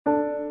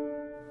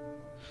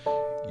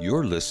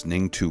You're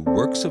listening to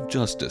Works of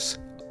Justice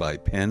by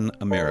PEN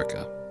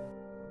America.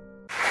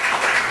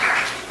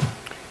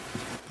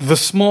 The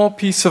small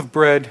piece of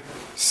bread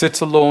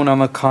sits alone on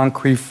the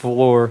concrete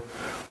floor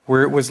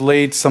where it was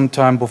laid some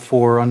time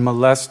before,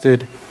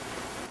 unmolested,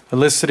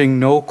 eliciting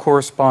no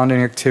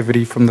corresponding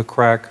activity from the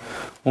crack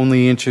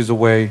only inches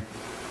away.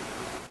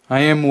 I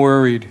am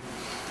worried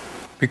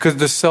because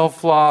the cell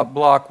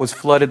block was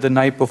flooded the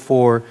night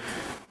before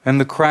and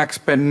the crack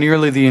spent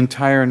nearly the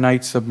entire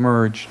night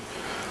submerged,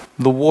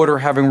 the water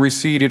having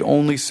receded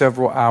only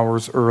several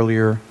hours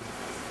earlier.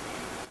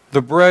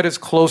 The bread is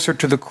closer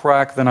to the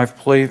crack than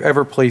I've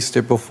ever placed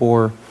it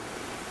before,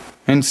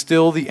 and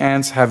still the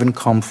ants haven't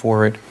come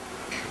for it.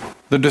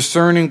 The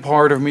discerning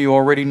part of me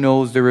already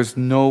knows there is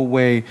no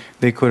way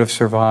they could have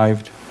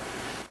survived.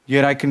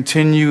 Yet I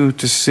continue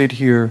to sit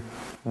here,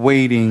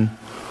 waiting,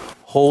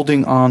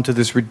 holding on to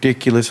this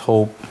ridiculous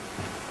hope.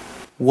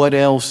 What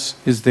else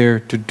is there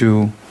to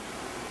do?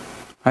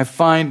 I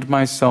find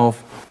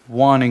myself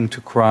wanting to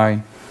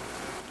cry,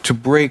 to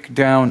break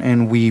down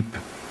and weep.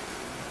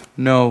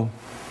 No,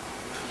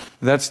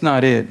 that's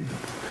not it.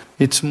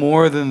 It's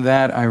more than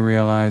that, I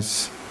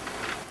realize.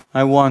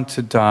 I want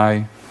to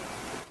die,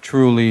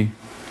 truly.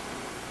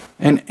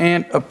 An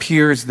ant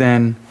appears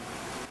then,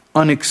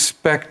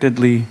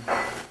 unexpectedly,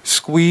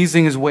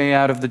 squeezing his way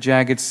out of the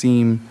jagged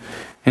seam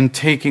and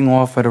taking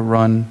off at a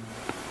run.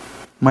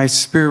 My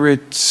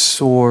spirit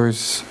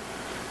soars,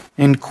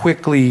 and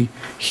quickly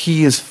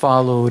he is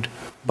followed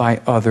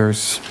by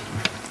others.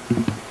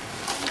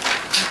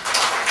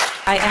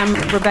 I am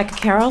Rebecca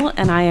Carroll,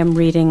 and I am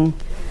reading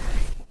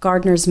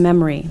Gardner's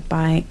Memory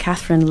by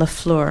Catherine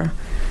LaFleur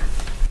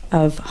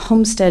of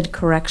Homestead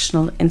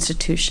Correctional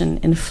Institution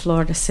in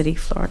Florida City,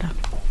 Florida.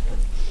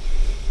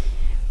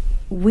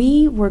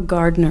 We were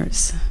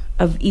gardeners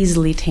of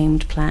easily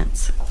tamed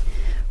plants,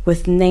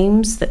 with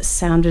names that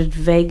sounded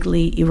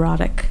vaguely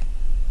erotic.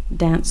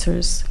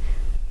 Dancers,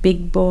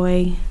 big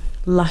boy,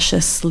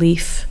 luscious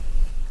leaf,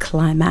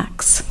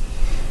 climax.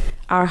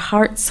 Our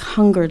hearts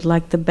hungered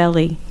like the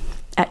belly.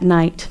 At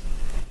night,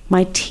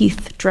 my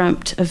teeth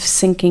dreamt of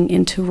sinking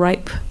into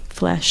ripe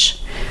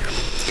flesh.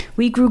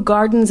 We grew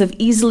gardens of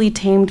easily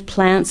tamed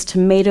plants,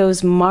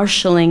 tomatoes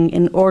marshalling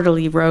in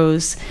orderly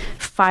rows,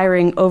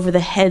 firing over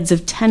the heads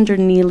of tender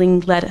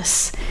kneeling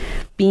lettuce,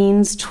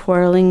 beans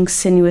twirling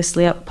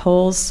sinuously up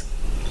poles.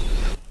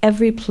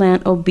 Every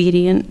plant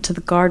obedient to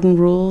the garden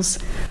rules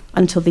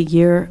until the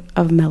year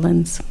of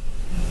melons.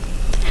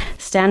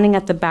 Standing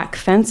at the back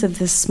fence of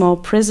this small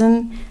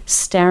prison,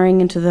 staring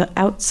into the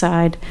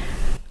outside,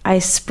 I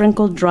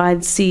sprinkled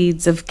dried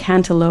seeds of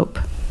cantaloupe,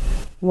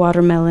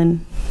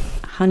 watermelon,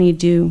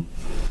 honeydew,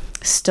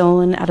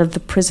 stolen out of the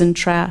prison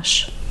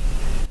trash,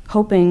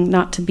 hoping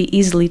not to be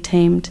easily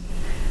tamed.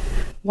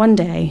 One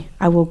day,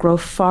 I will grow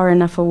far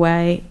enough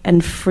away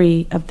and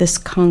free of this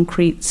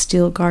concrete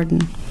steel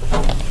garden.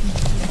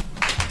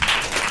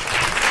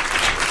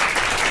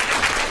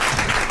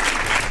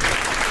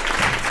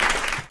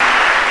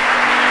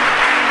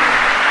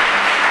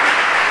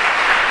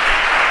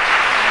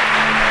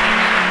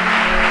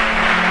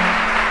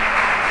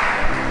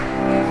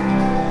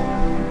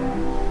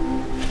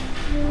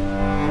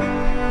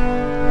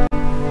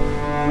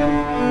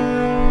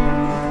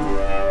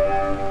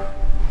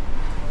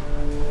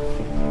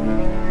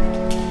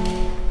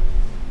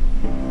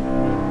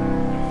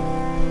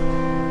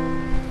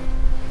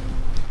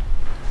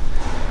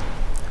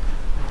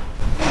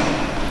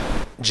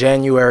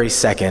 January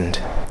 2nd,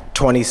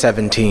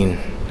 2017.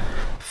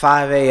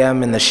 5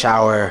 a.m. in the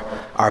shower,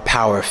 our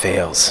power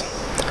fails.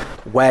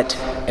 Wet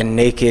and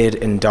naked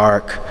and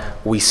dark,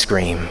 we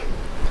scream.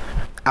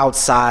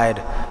 Outside,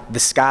 the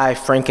sky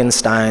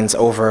Frankensteins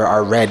over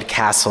our red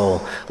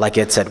castle like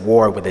it's at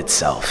war with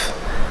itself.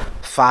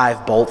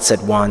 5 bolts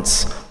at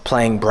once,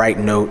 playing bright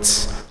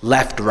notes,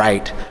 left,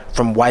 right,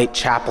 from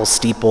Whitechapel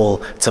steeple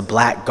to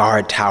Black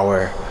Guard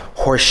Tower.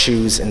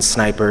 Horseshoes and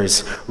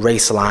snipers,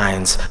 race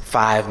lines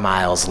 5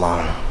 miles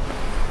long.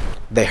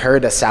 They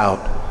herd us out,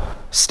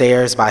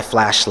 stairs by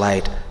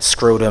flashlight,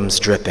 scrotums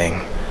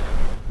dripping.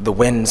 The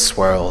wind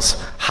swirls,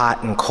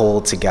 hot and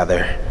cold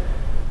together.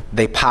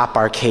 They pop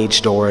our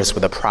cage doors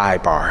with a pry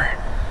bar.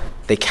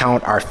 They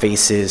count our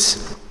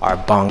faces, our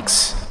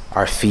bunks,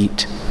 our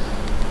feet.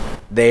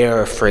 They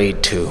are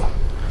afraid too.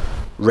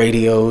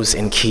 Radios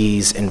and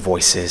keys and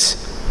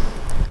voices.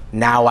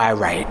 Now I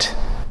write,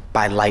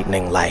 by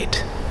lightning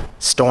light.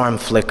 Storm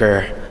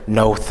flicker,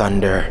 no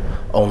thunder,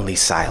 only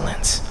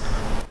silence.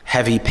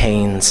 Heavy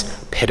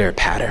pains,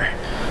 pitter-patter.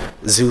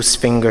 Zeus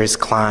fingers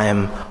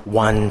climb,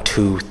 1,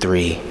 2,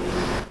 3.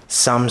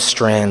 Some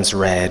strands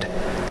red,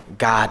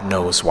 God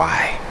knows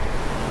why.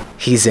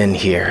 He's in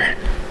here,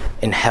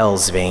 in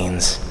hell's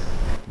veins.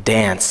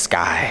 Dance,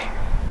 sky,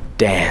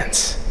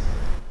 dance.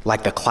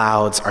 Like the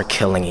clouds are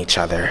killing each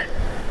other.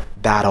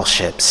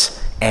 Battleships,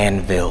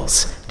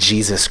 anvils,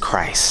 Jesus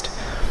Christ.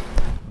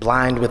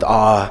 Blind with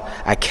awe,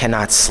 I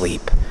cannot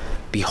sleep,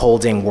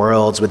 beholding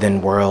worlds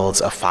within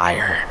worlds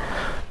afire.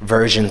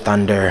 Virgin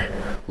thunder,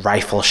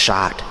 rifle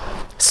shot,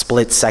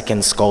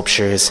 split-second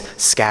sculptures,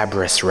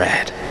 scabrous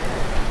red.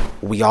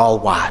 We all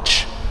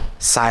watch,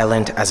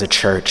 silent as a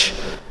church,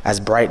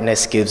 as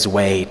brightness gives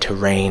way to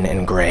rain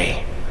and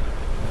gray.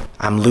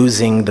 I'm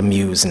losing the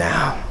muse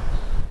now.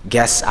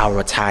 Guess I'll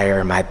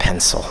retire my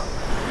pencil.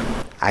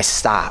 I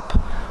stop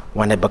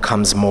when it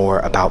becomes more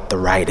about the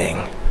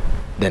writing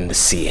than the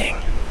seeing.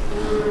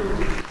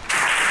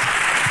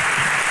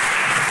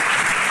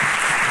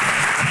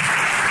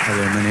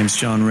 Hello, my name's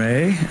John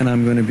Ray, and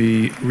I'm going to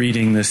be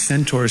reading The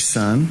Centaur's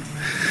Son,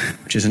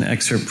 which is an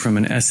excerpt from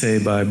an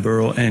essay by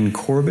Burl N.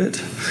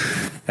 Corbett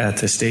at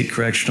the State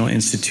Correctional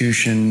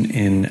Institution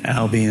in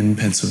Albion,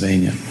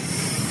 Pennsylvania.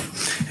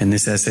 And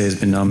this essay has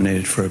been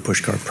nominated for a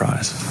Pushcart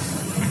Prize.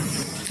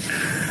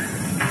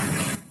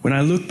 When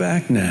I look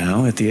back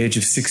now, at the age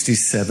of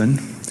 67,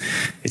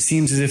 it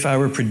seems as if I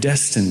were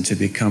predestined to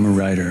become a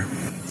writer.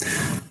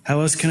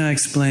 How else can I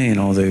explain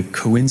all the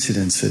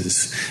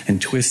coincidences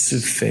and twists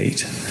of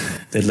fate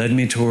that led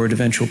me toward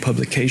eventual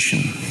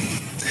publication?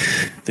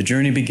 The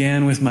journey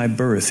began with my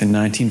birth in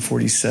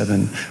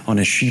 1947 on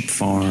a sheep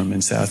farm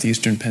in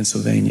southeastern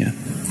Pennsylvania.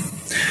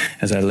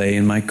 As I lay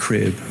in my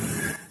crib,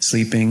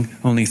 sleeping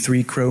only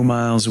 3 crow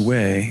miles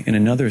away in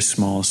another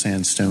small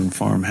sandstone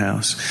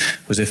farmhouse,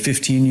 was a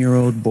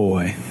 15-year-old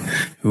boy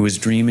who was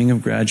dreaming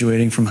of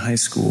graduating from high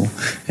school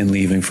and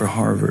leaving for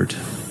Harvard.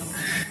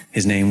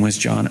 His name was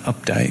John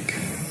Updike,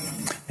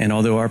 and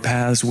although our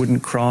paths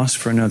wouldn't cross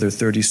for another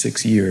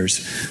 36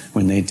 years,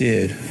 when they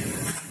did,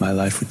 my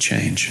life would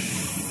change.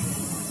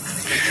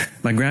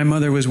 My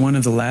grandmother was one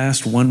of the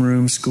last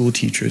one-room school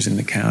teachers in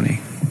the county,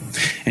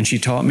 and she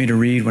taught me to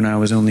read when I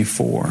was only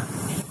 4.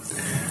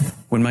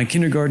 When my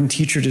kindergarten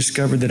teacher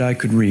discovered that I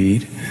could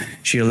read,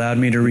 she allowed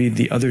me to read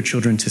the other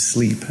children to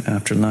sleep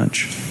after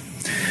lunch.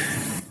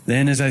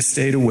 Then, as I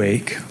stayed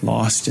awake,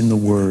 lost in the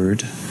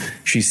Word,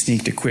 she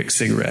sneaked a quick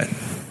cigarette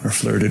or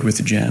flirted with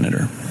the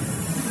janitor.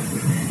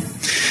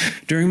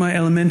 During my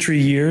elementary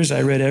years,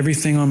 I read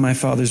everything on my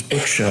father's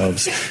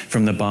bookshelves,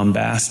 from the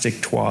bombastic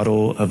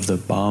twaddle of the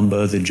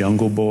Bomba the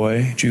Jungle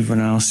Boy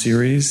juvenile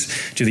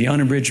series to the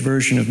unabridged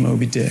version of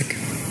Moby Dick.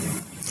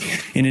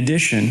 In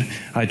addition,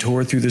 I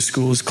toured through the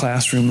school's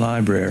classroom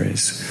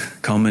libraries,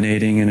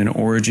 culminating in an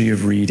orgy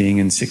of reading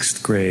in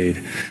 6th grade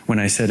when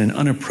I set an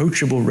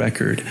unapproachable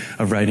record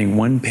of writing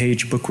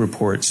one-page book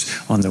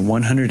reports on the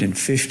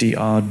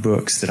 150-odd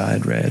books that I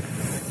had read.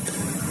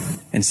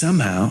 And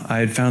somehow, I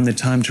had found the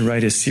time to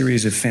write a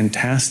series of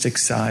fantastic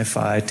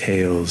sci-fi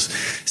tales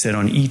set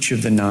on each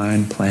of the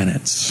 9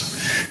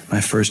 planets,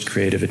 my first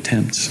creative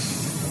attempts.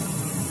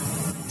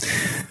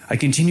 I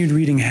continued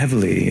reading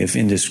heavily, if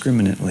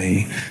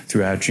indiscriminately,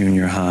 throughout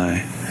junior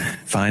high,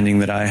 finding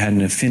that I had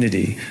an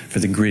affinity for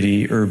the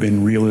gritty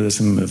urban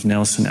realism of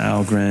Nelson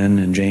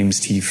Algren and James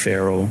T.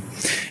 Farrell,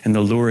 and the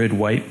lurid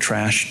white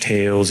trash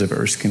tales of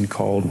Erskine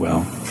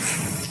Caldwell.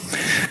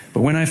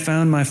 But when I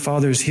found my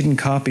father's hidden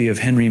copy of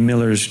Henry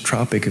Miller's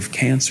Tropic of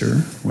Cancer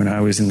when I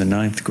was in the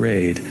 9th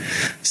grade,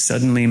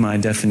 suddenly my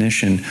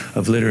definition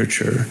of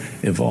literature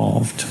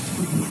evolved.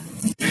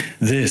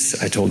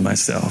 This, I told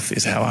myself,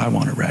 is how I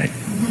want to write.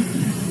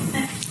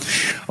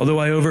 Although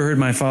I overheard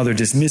my father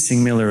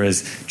dismissing Miller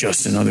as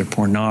just another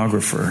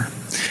pornographer,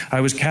 I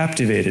was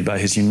captivated by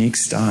his unique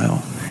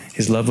style,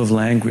 his love of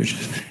language,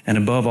 and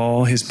above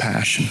all, his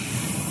passion.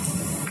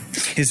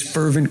 His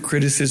fervent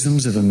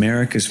criticisms of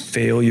America's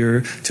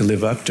failure to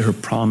live up to her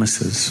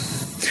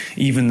promises,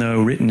 even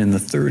though written in the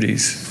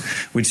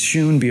 30s, would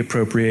soon be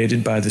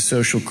appropriated by the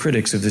social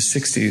critics of the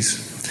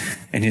 60s,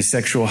 and his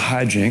sexual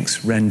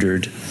hijinks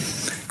rendered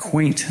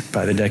quaint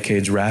by the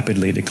decade's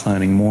rapidly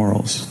declining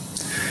morals.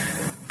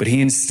 But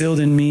he instilled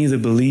in me the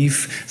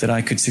belief that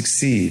I could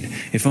succeed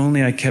if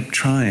only I kept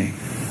trying.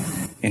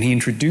 And he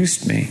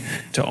introduced me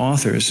to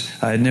authors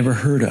I had never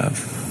heard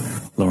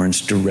of: Lawrence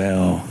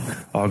Durrell,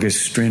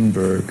 August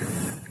Strindberg,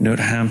 Knut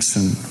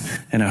Hamsun,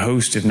 and a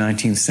host of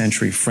 19th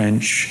century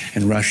French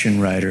and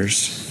Russian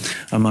writers,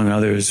 among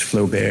others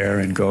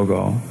Flaubert and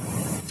Gogol.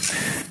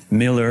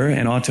 Miller,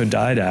 an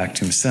autodidact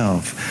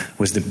himself,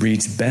 was the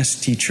breed's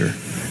best teacher,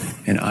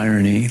 an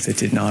irony that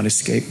did not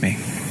escape me.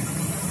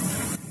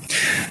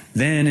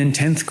 Then, in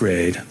 10th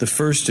grade, the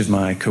first of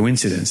my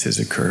coincidences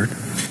occurred.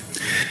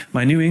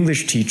 My new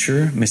English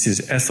teacher,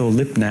 Mrs. Ethel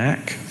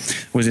Lipnack,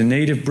 was a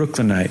native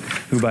Brooklynite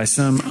who, by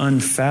some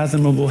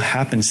unfathomable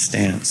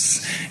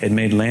happenstance, had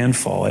made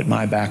landfall at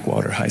my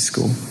backwater high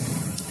school.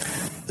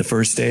 The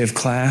first day of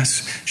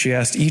class, she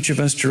asked each of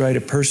us to write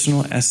a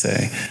personal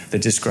essay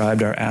that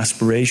described our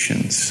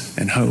aspirations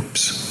and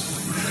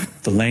hopes.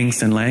 The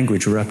length and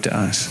language were up to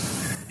us.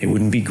 It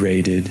wouldn't be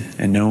graded,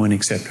 and no one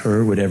except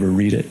her would ever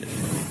read it.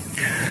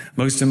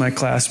 Most of my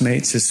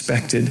classmates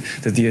suspected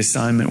that the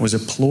assignment was a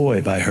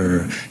ploy by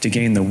her to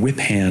gain the whip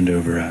hand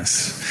over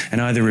us, and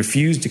either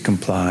refused to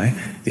comply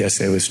 — the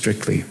essay was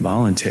strictly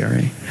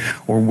voluntary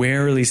 — or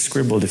warily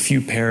scribbled a few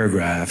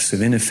paragraphs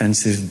of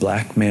inoffensive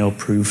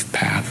blackmail-proof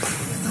pap.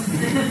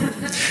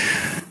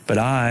 But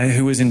I,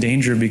 who was in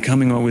danger of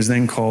becoming what was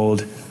then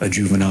called a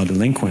juvenile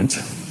delinquent,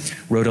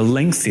 wrote a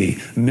lengthy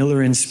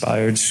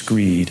Miller-inspired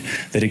screed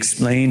that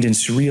explained in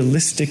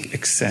surrealistic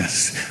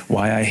excess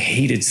why I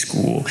hated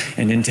school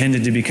and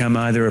intended to become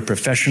either a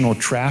professional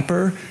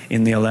trapper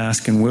in the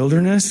Alaskan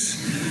wilderness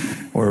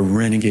or a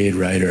renegade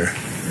writer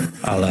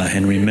a la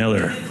Henry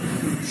Miller.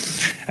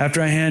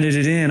 After I handed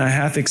it in, I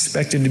half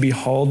expected to be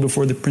hauled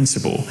before the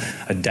principal,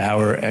 a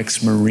dour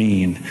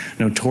ex-Marine,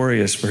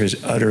 notorious for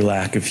his utter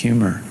lack of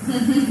humor.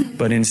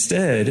 But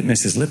instead,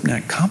 Mrs.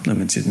 Lipnack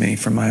complimented me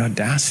for my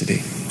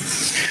audacity,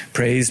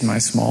 praised my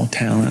small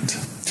talent,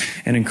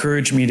 and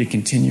encouraged me to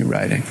continue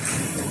writing.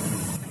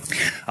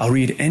 "I'll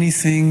read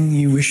anything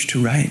you wish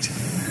to write,"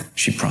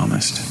 she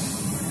promised.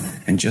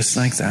 And just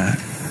like that,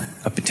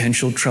 a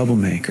potential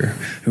troublemaker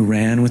who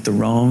ran with the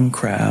wrong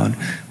crowd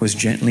was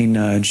gently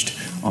nudged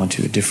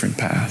onto a different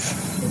path.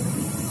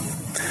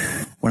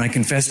 When I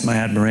confessed my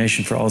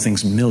admiration for all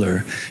things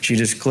Miller, she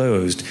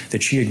disclosed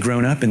that she had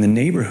grown up in the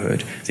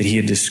neighborhood that he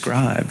had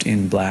described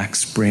in Black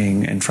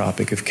Spring and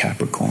Tropic of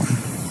Capricorn.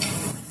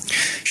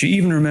 She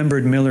even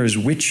remembered Miller's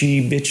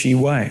witchy, bitchy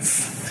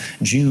wife,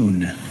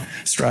 June,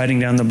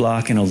 striding down the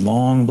block in a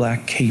long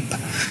black cape,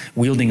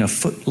 wielding a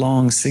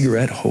foot-long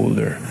cigarette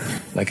holder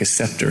like a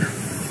scepter.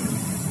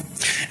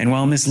 And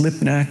while Miss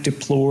Lipnack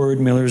deplored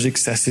Miller's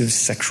excessive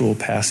sexual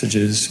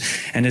passages,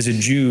 and as a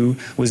Jew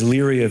was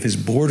leery of his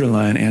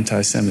borderline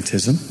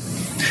anti-Semitism,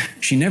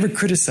 she never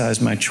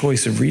criticized my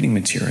choice of reading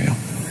material.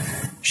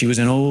 She was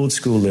an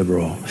old-school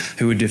liberal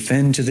who would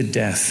defend to the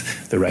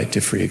death the right to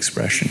free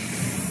expression.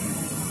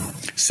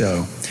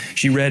 So,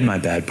 she read my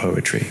bad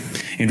poetry,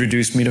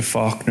 introduced me to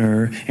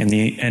Faulkner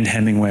and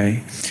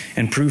Hemingway,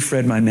 and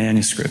proofread my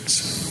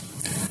manuscripts.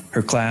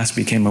 Her class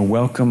became a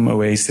welcome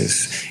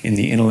oasis in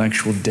the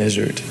intellectual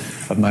desert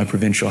of my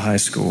provincial high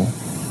school.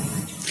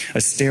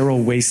 A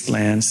sterile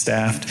wasteland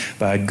staffed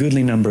by a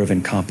goodly number of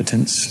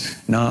incompetents,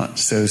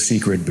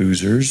 not-so-secret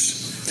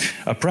boozers,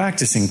 a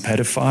practicing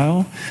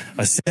pedophile,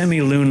 a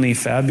semi-loonly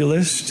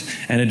fabulist,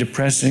 and a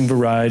depressing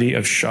variety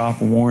of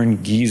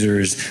shop-worn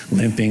geezers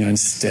limping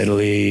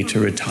unsteadily to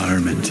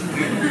retirement.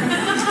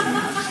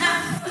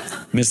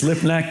 Miss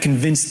Lipnack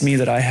convinced me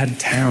that I had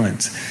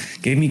talent,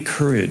 gave me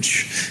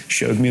courage,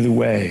 showed me the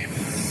way.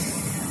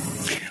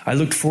 I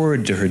looked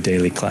forward to her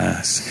daily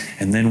class,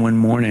 and then one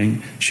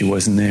morning, she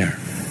wasn't there.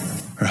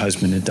 Her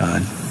husband had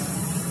died.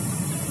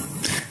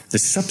 The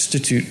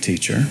substitute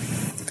teacher,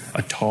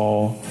 a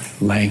tall,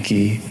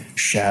 lanky,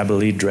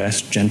 shabbily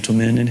dressed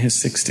gentleman in his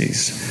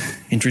 60s,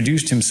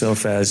 introduced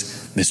himself as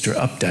Mr.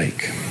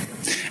 Updike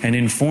and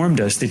informed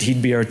us that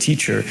he'd be our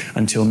teacher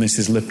until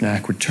Mrs.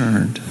 Lipnack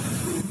returned.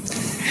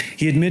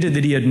 He admitted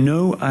that he had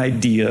no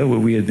idea what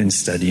we had been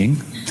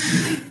studying,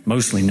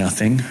 mostly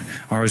nothing.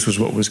 Ours was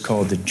what was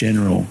called the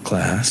general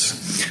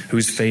class,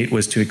 whose fate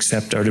was to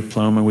accept our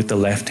diploma with the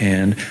left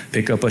hand,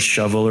 pick up a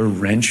shovel or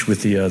wrench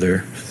with the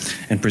other,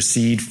 and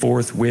proceed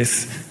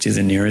forthwith to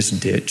the nearest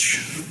ditch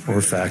or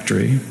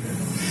factory.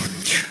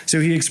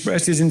 So he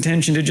expressed his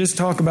intention to just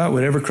talk about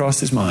whatever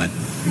crossed his mind,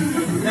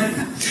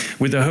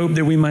 with the hope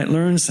that we might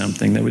learn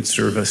something that would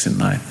serve us in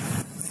life.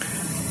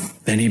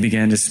 Then he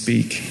began to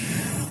speak.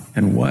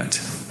 And what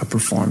a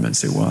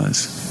performance it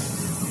was.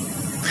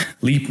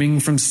 Leaping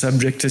from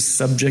subject to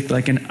subject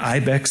like an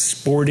ibex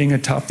sporting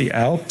atop the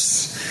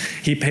Alps,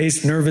 he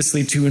paced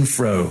nervously to and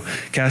fro,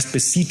 cast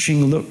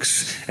beseeching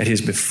looks at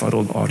his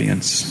befuddled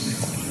audience.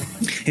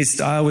 His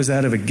style was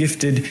that of a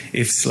gifted,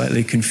 if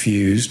slightly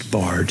confused,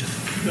 bard.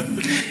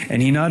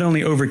 And he not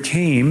only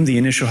overcame the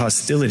initial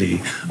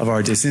hostility of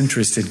our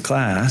disinterested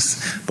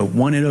class, but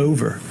won it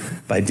over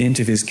by dint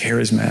of his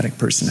charismatic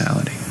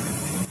personality.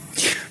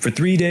 For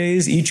 3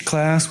 days, each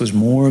class was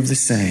more of the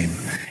same,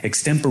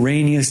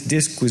 extemporaneous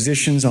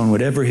disquisitions on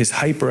whatever his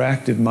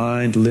hyperactive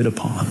mind lit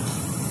upon.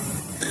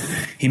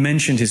 He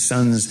mentioned his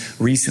son's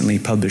recently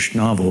published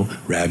novel,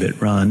 Rabbit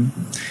Run,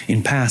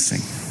 in passing,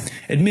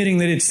 admitting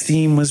that its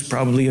theme was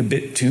probably a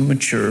bit too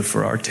mature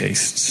for our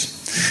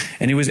tastes.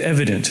 And it was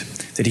evident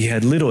that he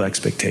had little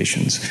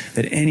expectations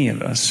that any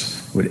of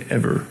us would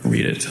ever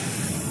read it.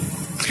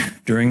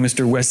 During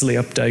Mr. Wesley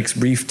Updike's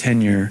brief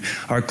tenure,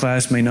 our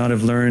class may not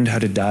have learned how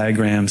to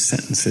diagram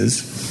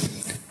sentences.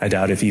 I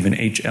doubt if even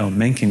H.L.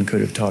 Mencken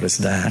could have taught us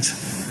that.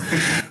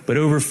 But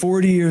over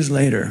 40 years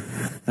later,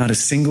 not a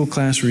single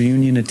class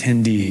reunion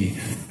attendee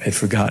had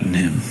forgotten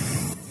him.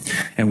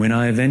 And when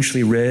I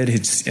eventually read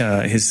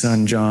his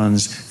son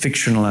John's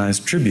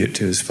fictionalized tribute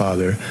to his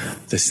father,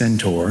 the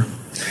Centaur,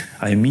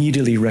 I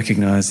immediately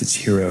recognized its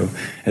hero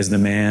as the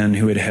man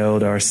who had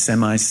held our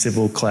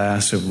semi-civil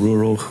class of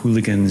rural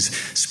hooligans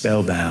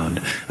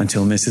spellbound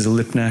until Mrs.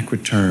 Lipnack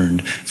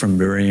returned from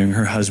burying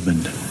her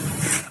husband.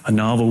 A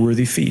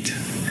novel-worthy feat,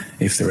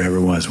 if there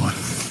ever was one.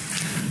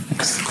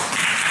 Thanks.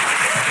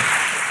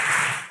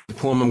 The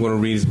poem I'm going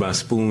to read is by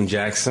Spoon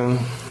Jackson,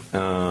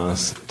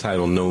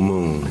 titled No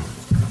Moon.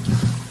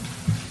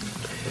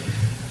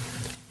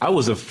 I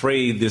was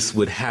afraid this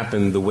would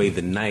happen the way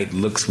the night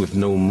looks with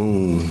no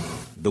moon,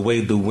 the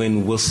way the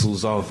wind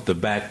whistles off the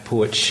back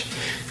porch.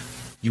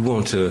 You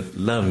want to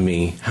love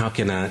me. How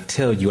can I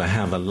tell you I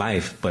have a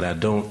life, but I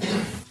don't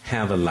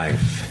have a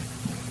life?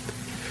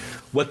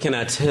 What can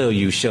I tell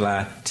you? Shall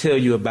I tell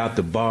you about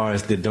the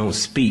bars that don't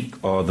speak,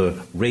 or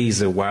the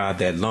razor wire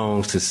that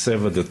longs to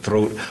sever the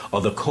throat, or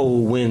the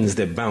cold winds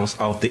that bounce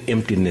off the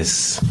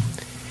emptiness?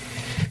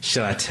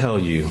 Shall I tell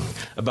you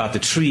about the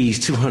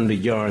trees 200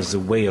 yards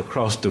away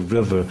across the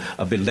river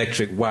of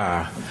electric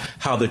wire?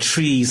 How the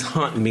trees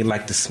haunt me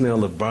like the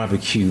smell of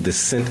barbecue, the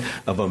scent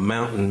of a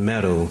mountain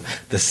meadow,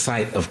 the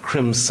sight of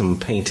crimson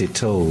painted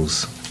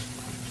toes.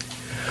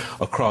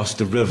 Across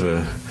the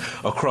river,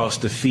 across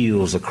the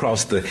fields,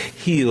 across the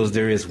hills,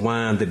 there is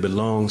wine that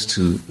belongs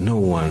to no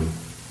one.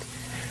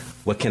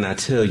 What can I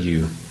tell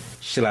you?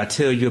 Shall I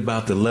tell you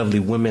about the lovely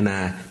women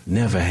I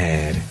never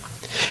had?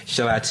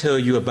 Shall I tell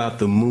you about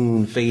the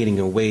moon fading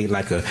away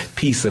like a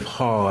piece of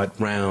hard,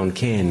 round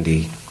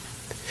candy?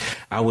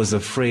 I was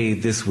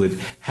afraid this would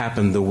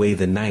happen the way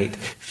the night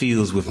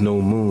feels with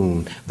no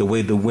moon, the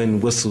way the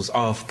wind whistles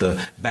off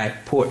the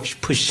back porch,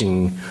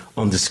 pushing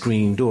on the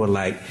screen door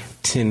like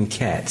 10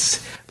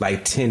 cats,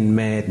 like 10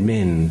 mad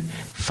men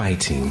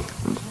fighting.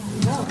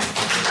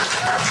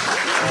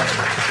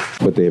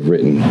 What they have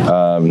written.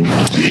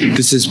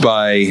 This is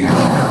by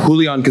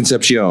Julian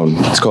Concepcion.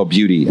 It's called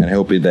Beauty, and I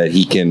hope that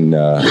he can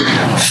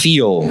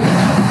feel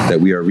that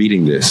we are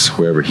reading this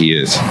wherever he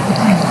is.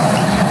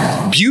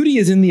 Beauty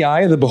is in the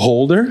eye of the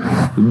beholder.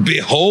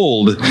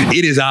 Behold,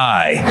 it is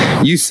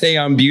I. You say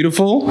I'm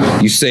beautiful.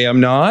 You say I'm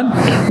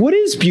not. What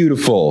is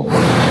beautiful?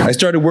 I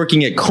started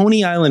working at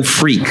Coney Island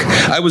Freak.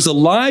 I was a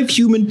live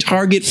human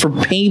target for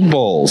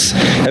paintballs.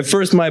 At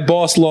first, my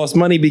boss lost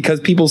money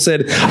because people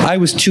said I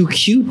was too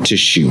cute to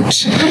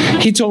shoot.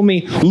 He told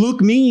me,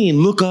 look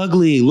mean, look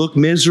ugly, look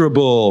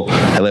miserable.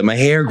 I let my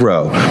hair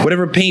grow.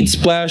 Whatever paint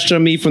splashed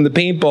on me from the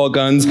paintball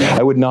guns,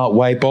 I would not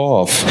wipe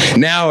off.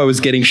 Now I was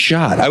getting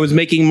shot. I was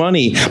making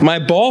money. My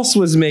boss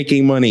was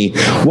making money.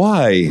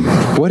 Why?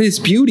 What is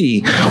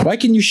beauty? Why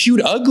can you shoot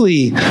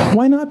ugly?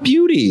 Why not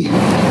beauty?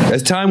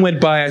 As time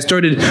went by, I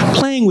started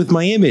playing with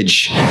my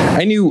image.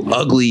 I knew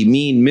ugly,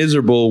 mean,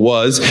 miserable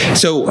was,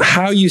 so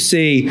how you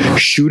say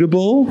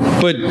shootable?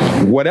 But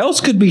what else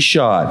could be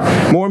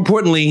shot? More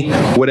importantly,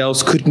 what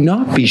else could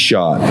not be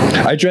shot?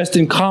 I dressed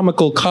in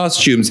comical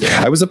costumes.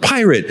 I was a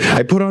pirate.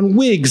 I put on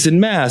wigs and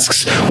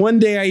masks. One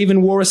day I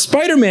even wore a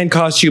Spider-Man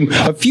costume,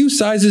 a few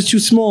sizes too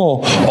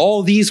small.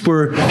 All these were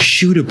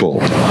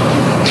shootable.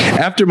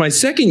 After my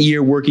second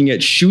year working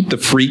at Shoot the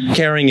Freak,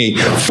 carrying a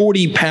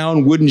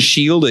 40-pound wooden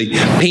shield, a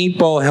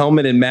paintball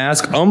helmet and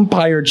mask,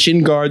 umpire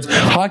chin guards,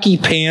 hockey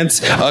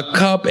pants, a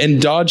cup,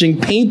 and dodging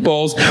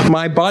paintballs,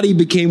 my body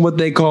became what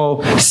they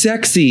call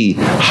sexy,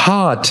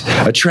 hot,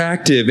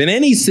 attractive, and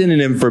any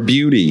synonym for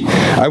beauty.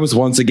 I was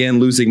once again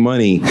losing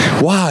money.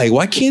 Why?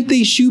 Why can't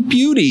they shoot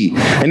beauty?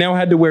 I now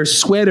had to wear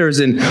sweaters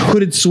and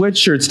hooded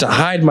sweatshirts to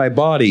hide my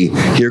body.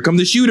 Here come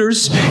the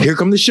shooters. Here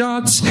come the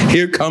shots.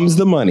 Here comes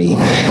the money.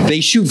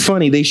 They shoot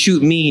funny. They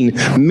shoot mean,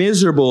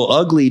 miserable,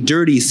 ugly,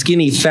 dirty,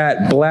 skinny,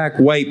 fat, black,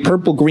 white,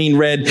 purple, green,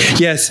 red.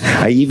 Yes,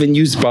 I even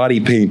use body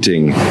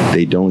painting.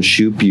 They don't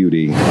shoot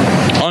beauty.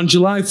 On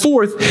July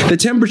 4th, the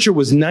temperature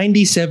was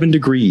 97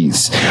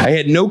 degrees. I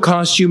had no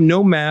costume,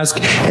 no mask,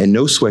 and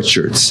no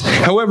sweatshirts.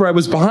 However, I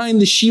was behind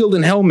the shield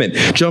and helmet,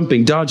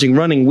 jumping, dodging,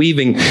 running,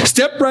 weaving.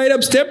 Step right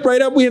up, step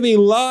right up. We have a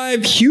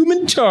live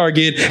human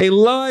target, a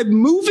live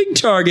moving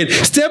target.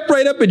 Step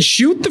right up and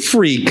shoot the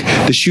freak.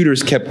 The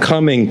shooters kept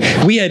coming.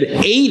 We had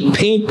 8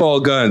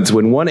 paintball guns.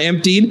 When one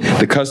emptied,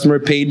 the customer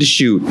paid to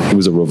shoot. It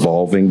was a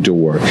revolving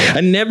door.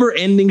 A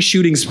never-ending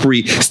shooting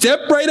spree.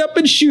 Step right up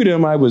and shoot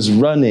him. I was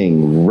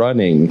running,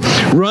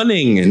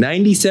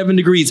 97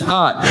 degrees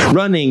hot,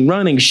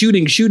 running,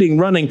 shooting,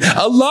 running.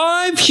 A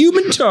live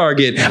human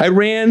target. I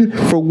ran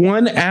for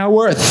 1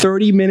 hour,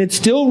 30 minutes,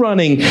 still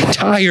running,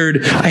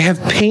 tired. I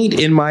have paint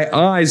in my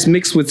eyes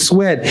mixed with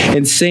sweat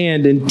and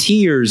sand and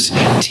tears.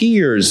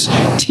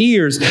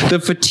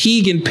 The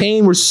fatigue and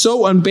pain were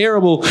so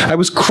unbearable. I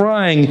was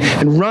crying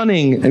and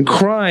running and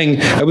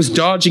crying. I was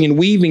dodging and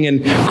weaving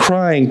and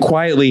crying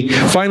quietly.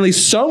 Finally,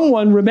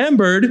 someone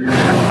remembered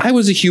I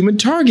was a human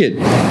target.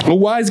 A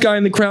wise guy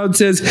in the crowd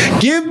says,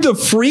 "Give the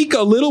freak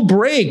a little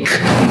break."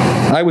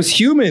 I was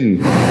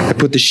human. I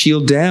put the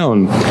shield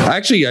down.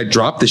 Actually, I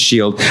dropped the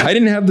shield. I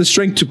didn't have the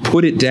strength to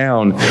put it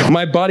down.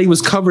 My body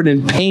was covered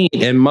in paint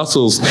and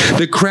muscles.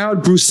 The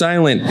crowd grew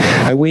silent.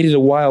 I waited a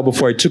while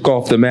before I took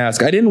off the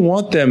mask. I didn't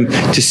want them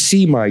to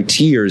see my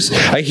tears.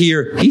 I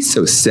hear, "He's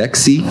so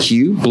sexy,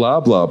 cute, blah,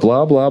 blah,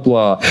 blah, blah,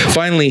 blah."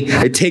 Finally,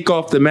 I take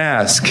off the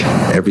mask.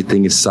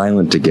 Everything is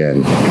silent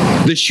again.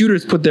 The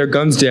shooters put their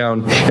guns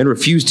down and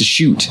refuse to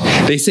shoot.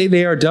 They say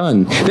they are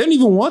done. They don't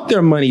even want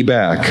their money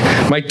back.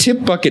 My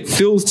tip bucket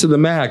fills to the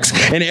max,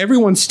 and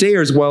everyone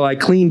stares while I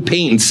clean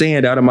paint and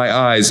sand out of my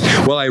eyes,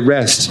 while I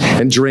rest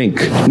and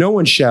drink. No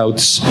one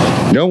shouts.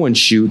 No one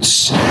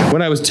shoots.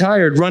 When I was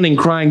tired, running,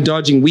 crying,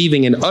 dodging,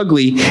 weaving, and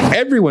ugly,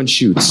 everyone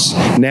shoots.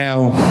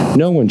 Now,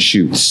 no one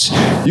shoots.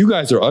 You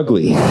guys are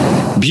ugly.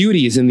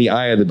 Beauty is in the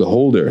eye of the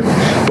beholder.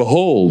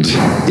 Behold,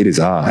 it is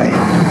I.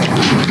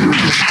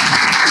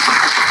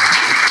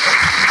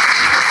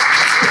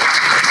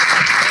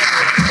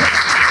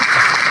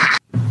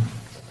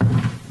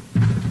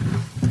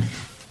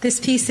 This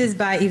piece is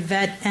by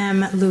Yvette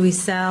M.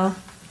 Louiselle.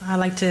 I'd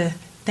like to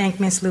thank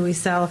Miss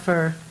Louiselle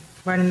for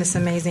writing this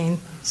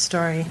amazing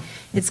story.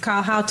 It's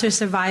called How to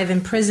Survive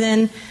in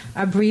Prison,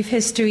 a brief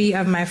history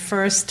of my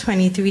first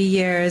 23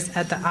 years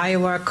at the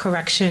Iowa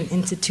Correction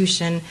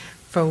Institution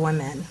for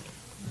Women.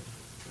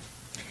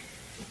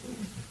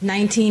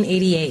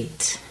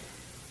 1988.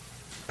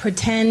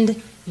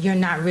 Pretend you're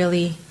not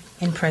really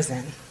in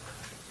prison.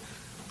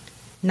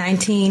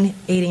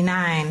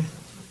 1989.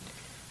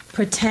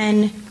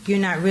 Pretend you're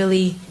not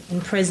really in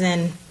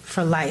prison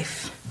for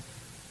life.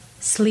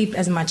 Sleep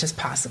as much as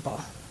possible.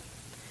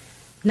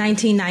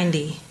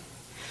 1990.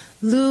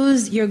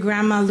 Lose your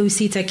grandma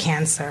Lucy to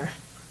cancer.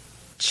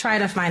 Try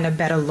to find a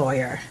better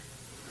lawyer.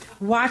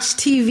 Watch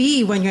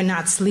TV when you're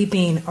not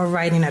sleeping or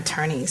writing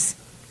attorneys.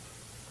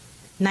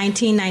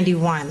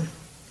 1991.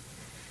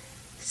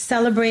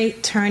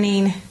 Celebrate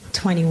turning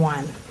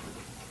 21.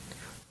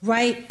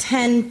 Write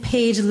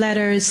 10-page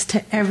letters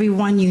to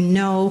everyone you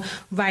know.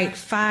 Write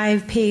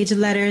 5-page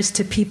letters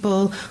to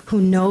people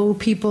who know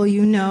people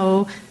you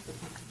know.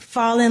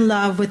 Fall in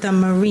love with a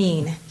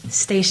Marine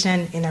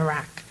stationed in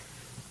Iraq.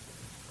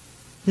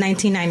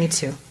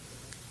 1992.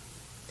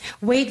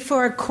 Wait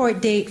for a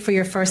court date for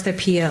your first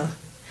appeal.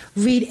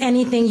 Read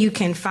anything you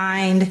can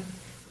find.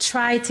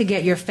 Try to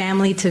get your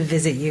family to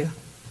visit you.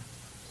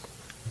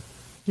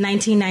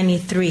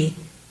 1993.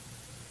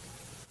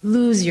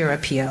 Lose your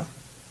appeal.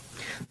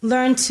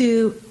 Learn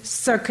to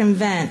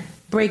circumvent,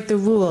 break the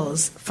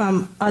rules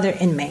from other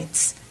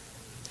inmates.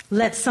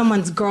 Let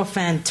someone's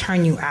girlfriend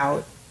turn you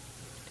out.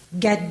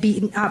 Get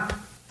beaten up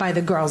by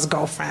the girl's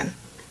girlfriend.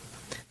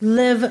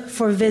 Live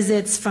for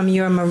visits from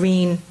your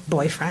Marine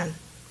boyfriend.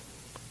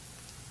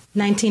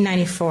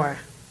 1994.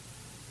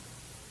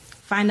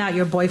 Find out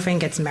your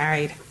boyfriend gets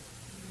married.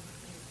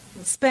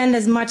 Spend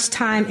as much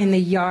time in the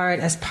yard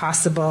as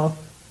possible.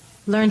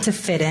 Learn to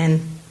fit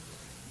in.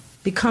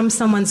 Become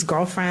someone's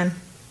girlfriend.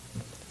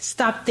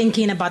 Stop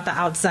thinking about the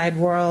outside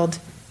world.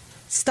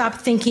 Stop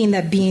thinking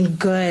that being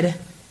good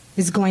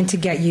is going to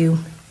get you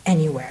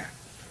anywhere.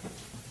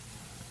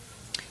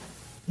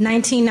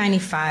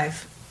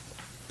 1995.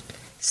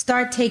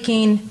 Start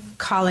taking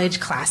college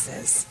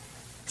classes.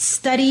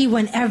 Study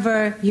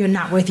whenever you're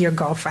not with your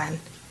girlfriend.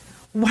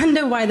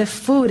 Wonder why the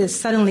food is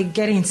suddenly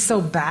getting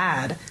so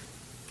bad.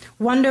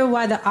 Wonder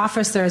why the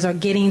officers are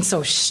getting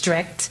so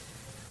strict.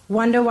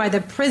 Wonder why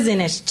the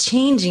prison is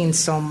changing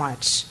so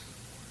much.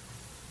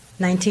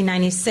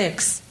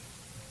 1996.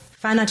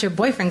 Find out your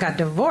boyfriend got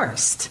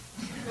divorced.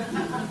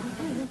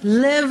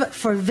 Live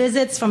for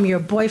visits from your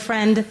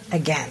boyfriend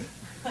again.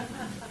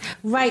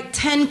 Write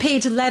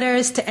 10-page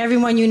letters to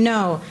everyone you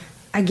know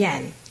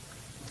again.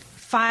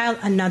 File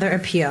another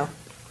appeal.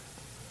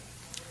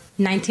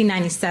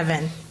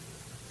 1997.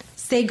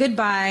 Say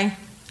goodbye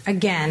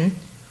again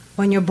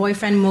when your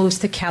boyfriend moves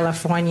to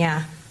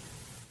California.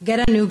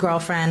 Get a new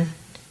girlfriend.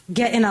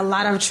 Get in a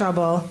lot of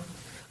trouble.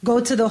 Go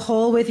to the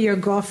hole with your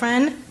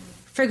girlfriend.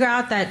 Figure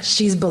out that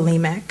she's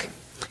bulimic.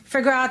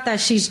 Figure out that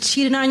she's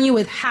cheated on you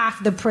with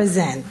half the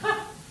prison.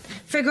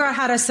 Figure out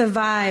how to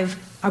survive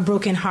a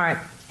broken heart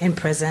in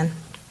prison.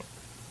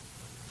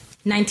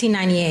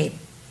 1998.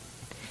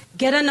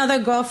 Get another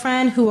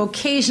girlfriend who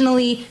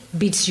occasionally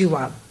beats you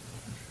up.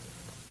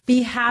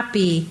 Be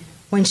happy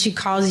when she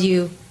calls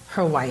you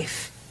her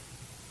wife.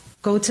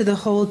 Go to the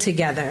hole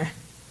together.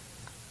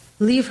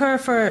 Leave her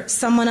for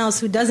someone else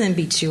who doesn't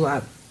beat you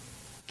up.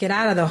 Get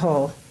out of the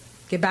hole.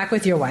 Get back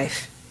with your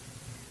wife.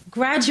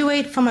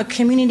 Graduate from a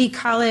community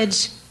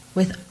college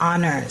with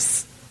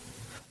honors.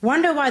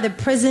 Wonder why the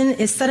prison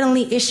is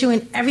suddenly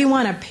issuing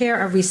everyone a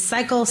pair of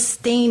recycled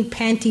stained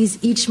panties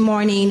each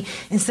morning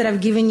instead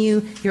of giving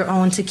you your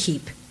own to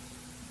keep.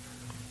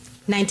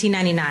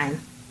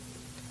 1999.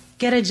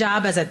 Get a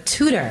job as a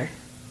tutor.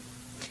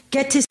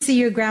 Get to see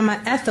your grandma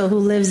Ethel who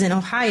lives in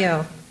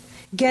Ohio.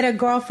 Get a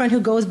girlfriend who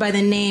goes by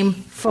the name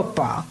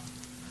Football.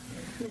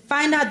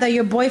 Find out that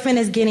your boyfriend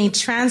is getting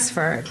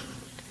transferred.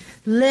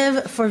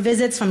 Live for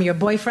visits from your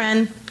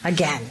boyfriend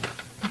again.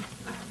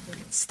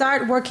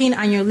 Start working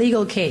on your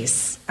legal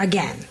case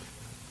again.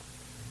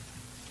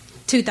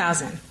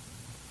 2000.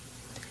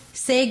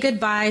 Say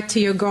goodbye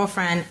to your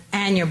girlfriend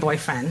and your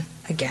boyfriend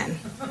again.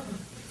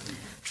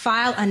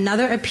 File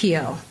another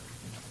appeal.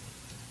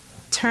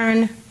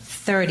 Turn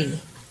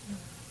 30.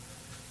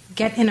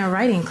 Get in a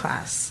writing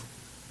class.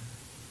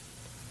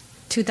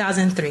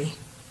 2003.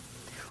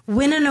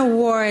 Win an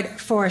award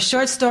for a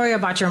short story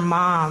about your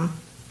mom.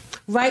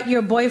 Write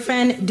your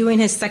boyfriend doing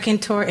his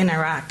second tour in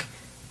Iraq.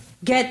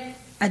 Get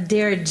a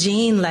Dear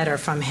Jane letter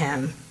from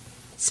him.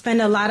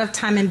 Spend a lot of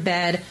time in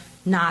bed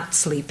not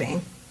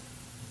sleeping.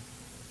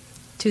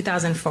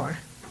 2004.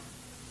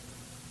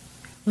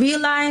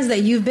 Realize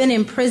that you've been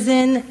in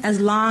prison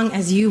as long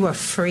as you were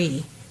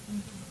free.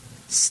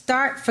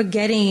 Start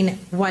forgetting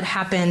what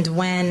happened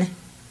when.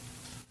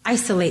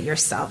 Isolate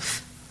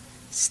yourself.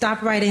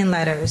 Stop writing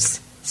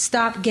letters.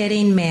 Stop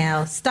getting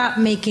mail. Stop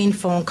making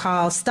phone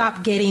calls.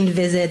 Stop getting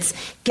visits.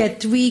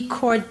 Get 3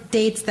 court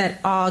dates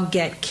that all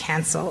get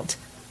canceled.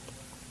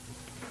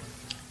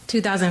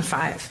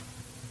 2005.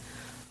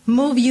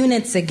 Move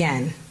units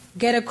again.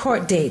 Get a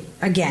court date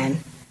again.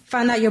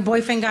 Find out your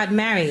boyfriend got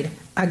married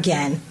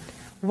again.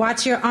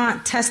 Watch your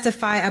aunt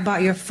testify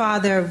about your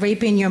father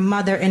raping your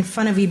mother in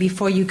front of you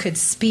before you could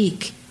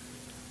speak.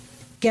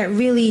 Get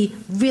really,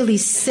 really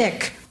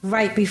sick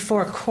right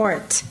before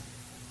court.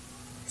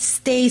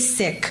 Stay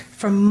sick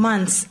for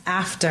months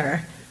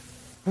after.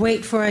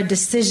 Wait for a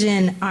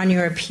decision on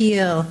your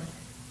appeal.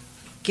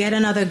 Get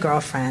another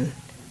girlfriend.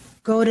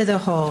 Go to the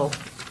hole.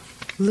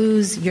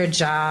 Lose your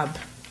job.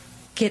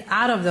 Get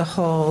out of the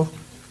hole.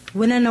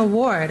 Win an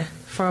award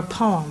for a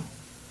poem.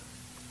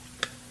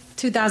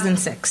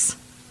 2006.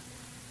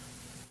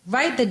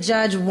 Write the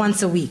judge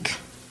once a week.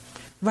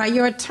 Write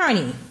your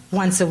attorney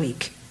once a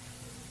week.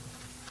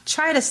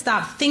 Try to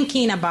stop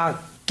thinking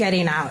about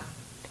getting out.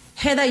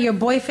 Hear that your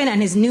boyfriend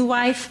and his new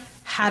wife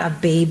had a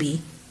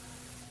baby.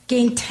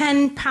 Gain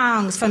 10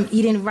 pounds from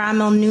eating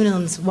ramen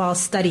noodles while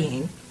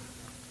studying.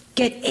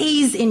 Get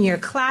A's in your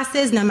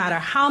classes no matter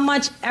how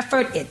much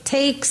effort it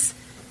takes.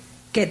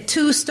 Get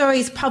 2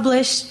 stories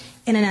published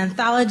in an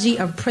anthology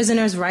of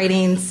prisoners'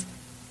 writings.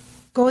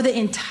 Go the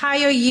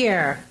entire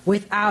year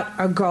without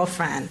a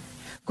girlfriend.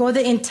 Go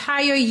the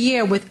entire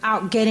year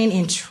without getting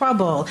in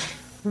trouble.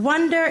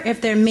 Wonder if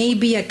there may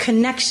be a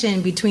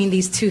connection between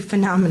these two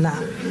phenomena.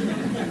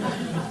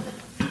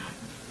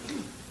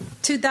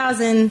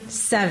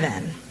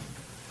 2007.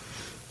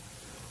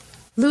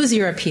 Lose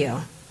your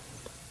appeal.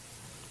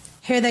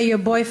 Hear that your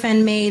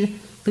boyfriend made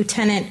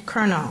lieutenant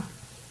colonel.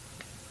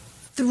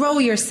 Throw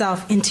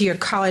yourself into your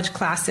college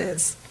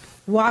classes.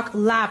 Walk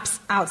laps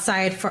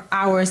outside for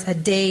hours a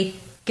day.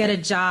 Get a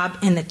job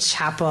in the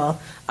chapel.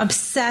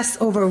 Obsess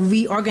over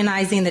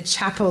reorganizing the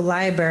chapel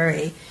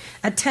library.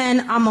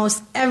 Attend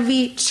almost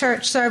every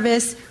church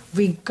service,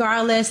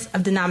 regardless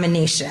of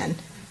denomination.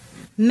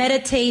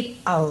 Meditate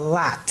a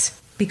lot.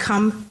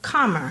 Become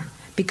calmer.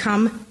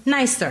 Become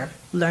nicer.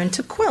 Learn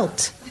to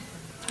quilt.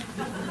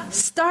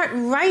 Start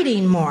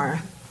writing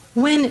more.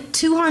 Win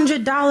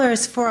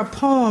 $200 for a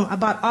poem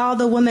about all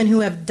the women who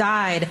have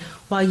died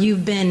while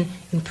you've been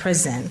in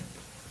prison.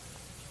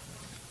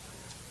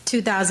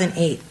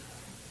 2008.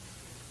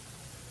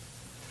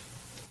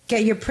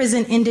 Get your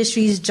prison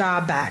industry's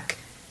job back.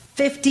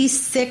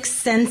 56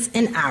 cents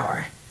an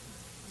hour.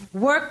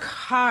 Work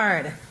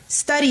hard.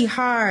 Study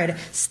hard.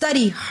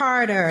 Study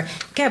harder.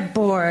 Get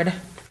bored.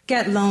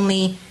 Get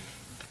lonely.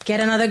 Get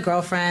another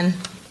girlfriend.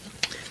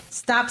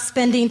 Stop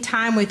spending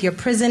time with your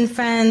prison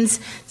friends.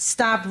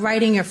 Stop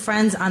writing your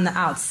friends on the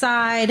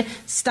outside.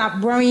 Stop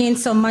worrying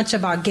so much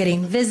about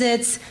getting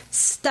visits.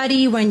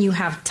 Study when you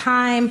have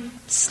time.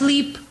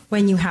 Sleep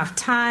when you have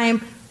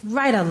time.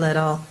 Write a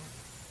little.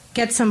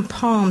 Get some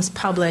poems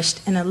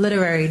published in a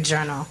literary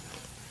journal.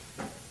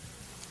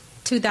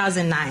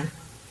 2009.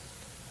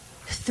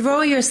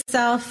 Throw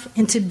yourself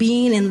into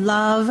being in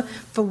love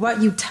for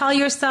what you tell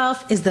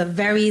yourself is the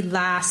very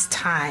last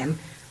time.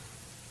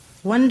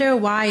 Wonder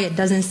why it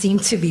doesn't seem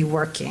to be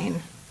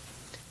working.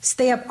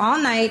 Stay up all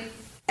night,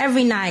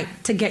 every night,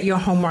 to get your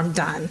homework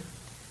done.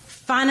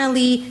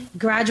 Finally,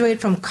 graduate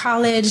from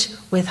college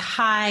with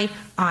high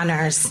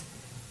honors.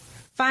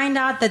 Find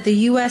out that the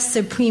U.S.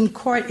 Supreme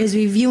Court is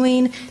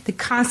reviewing the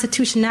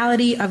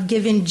constitutionality of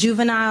giving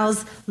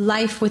juveniles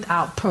life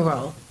without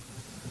parole.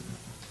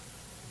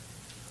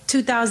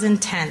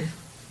 2010.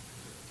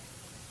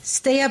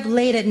 Stay up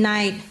late at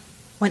night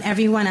when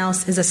everyone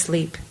else is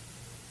asleep.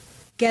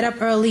 Get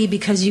up early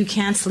because you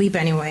can't sleep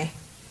anyway.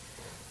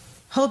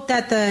 Hope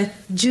that the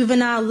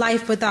juvenile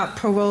life without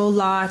parole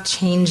law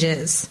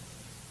changes.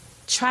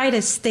 Try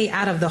to stay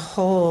out of the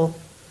hole.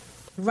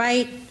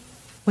 Write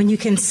when you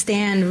can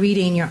stand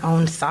reading your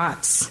own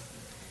thoughts.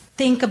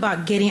 Think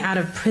about getting out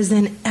of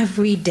prison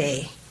every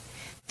day.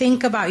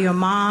 Think about your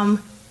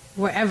mom,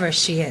 wherever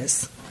she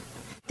is.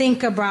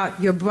 Think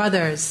about your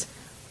brothers,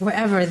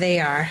 wherever they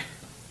are.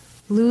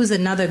 Lose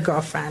another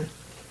girlfriend.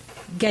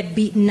 Get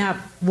beaten up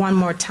one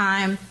more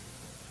time.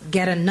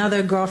 Get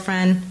another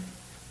girlfriend.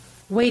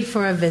 Wait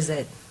for a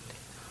visit.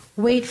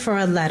 Wait for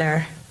a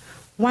letter.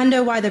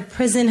 Wonder why the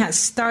prison has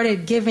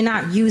started giving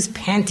out used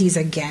panties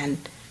again.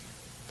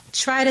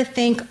 Try to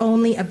think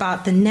only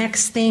about the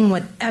next thing,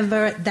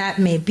 whatever that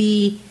may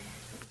be.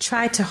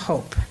 Try to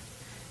hope.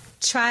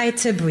 Try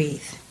to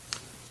breathe.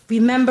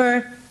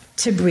 Remember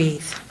to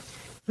breathe.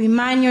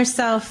 Remind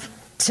yourself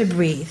to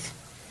breathe.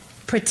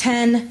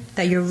 Pretend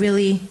that you're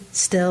really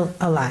still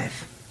alive.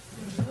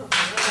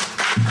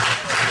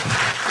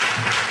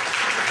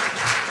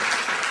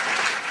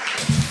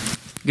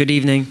 Good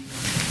evening.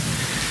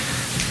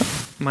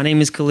 My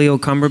name is Khalil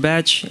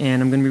Cumberbatch,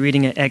 and I'm going to be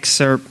reading an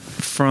excerpt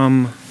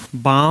from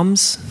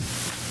Bombs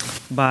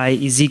by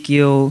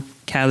Ezekiel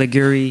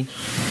Caliguri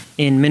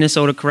in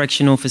Minnesota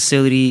Correctional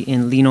Facility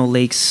in Lino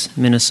Lakes,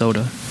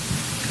 Minnesota.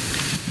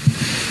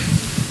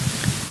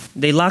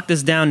 They locked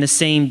us down the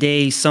same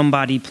day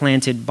somebody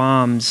planted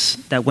bombs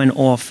that went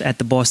off at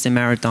the Boston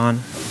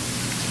Marathon.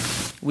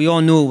 We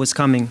all knew it was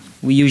coming.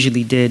 We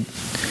usually did.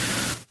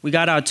 We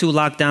got our 2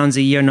 lockdowns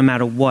a year no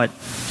matter what.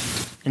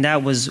 And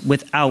that was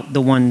without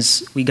the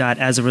ones we got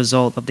as a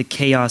result of the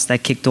chaos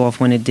that kicked off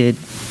when it did.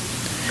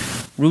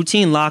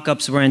 Routine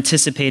lockups were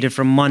anticipated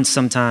for months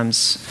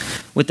sometimes,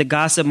 with the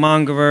gossip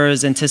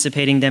mongers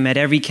anticipating them at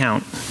every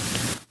count.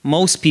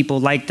 Most people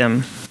liked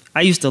them.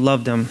 I used to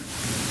love them.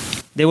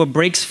 They were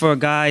breaks for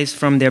guys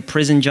from their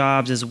prison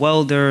jobs as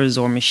welders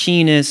or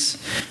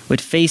machinists with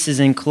faces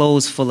and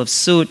clothes full of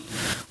soot,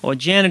 or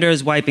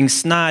janitors wiping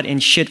snot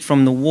and shit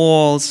from the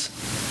walls.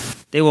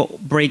 They were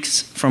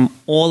breaks from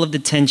all of the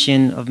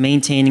tension of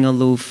maintaining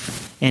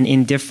aloof and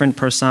indifferent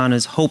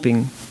personas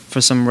hoping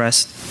for some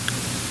rest.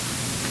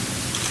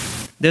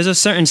 There's a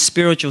certain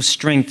spiritual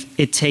strength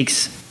it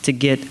takes to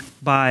get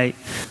by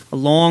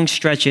long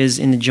stretches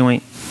in the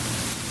joint.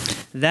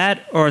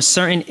 That or a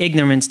certain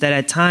ignorance that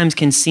at times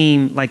can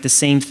seem like the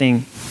same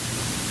thing.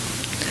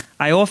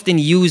 I often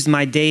used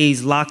my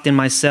days locked in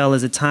my cell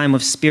as a time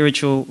of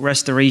spiritual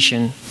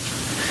restoration.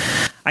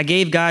 I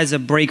gave guys a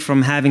break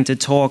from having to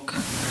talk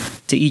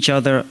to each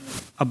other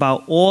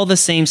about all the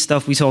same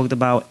stuff we talked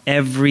about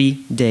every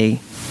day.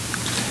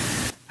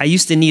 I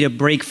used to need a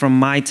break from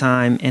my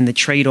time, and the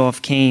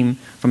trade-off came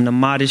from the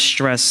modest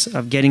stress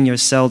of getting your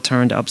cell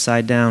turned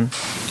upside down.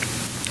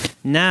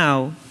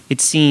 Now,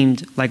 it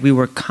seemed like we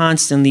were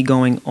constantly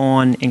going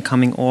on and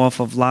coming off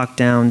of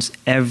lockdowns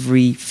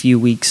every few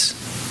weeks.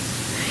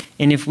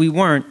 And if we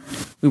weren't,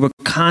 we were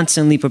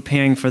constantly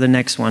preparing for the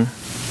next one.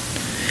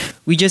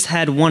 We just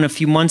had one a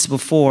few months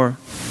before.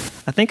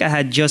 I think I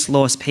had just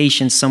lost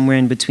patience somewhere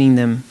in between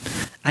them.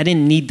 I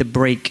didn't need the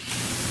break.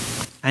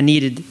 I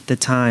needed the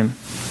time.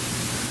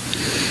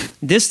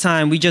 This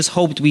time, we just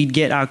hoped we'd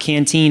get our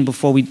canteen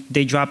before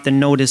they dropped the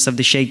notice of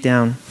the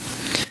shakedown.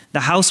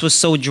 The house was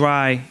so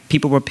dry,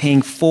 people were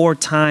paying 4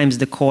 times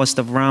the cost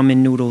of ramen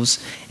noodles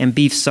and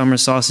beef summer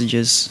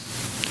sausages.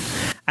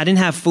 I didn't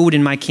have food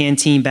in my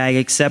canteen bag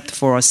except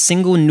for a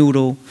single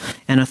noodle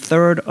and a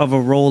third of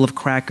a roll of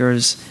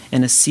crackers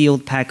and a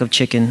sealed pack of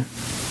chicken.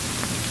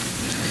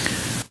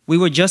 We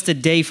were just a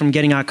day from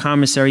getting our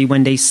commissary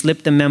when they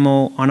slipped the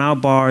memo on our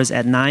bars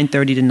at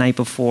 9:30 the night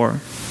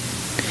before.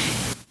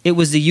 It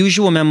was the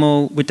usual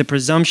memo with the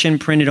presumption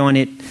printed on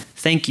it,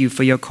 "Thank you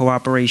for your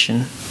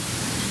cooperation."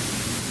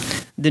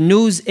 The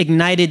news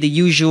ignited the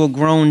usual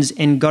groans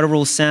and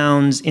guttural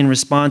sounds in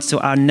response to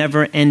our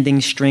never-ending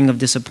string of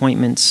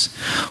disappointments.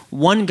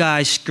 One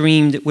guy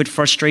screamed with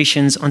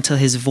frustrations until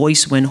his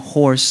voice went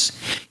hoarse.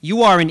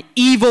 "You are an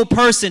evil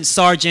person,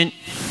 Sergeant!"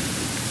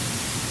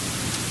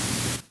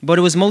 But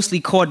it was mostly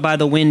caught by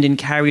the wind and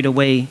carried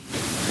away.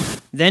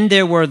 Then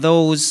there were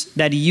those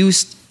that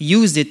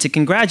used it to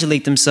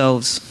congratulate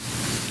themselves.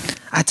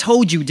 "I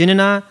told you,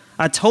 didn't I?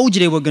 I told you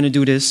they were going to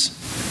do this."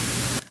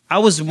 I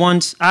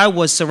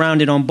was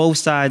surrounded on both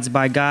sides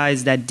by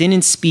guys that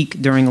didn't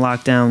speak during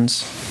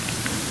lockdowns.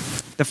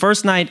 The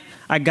first night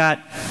I got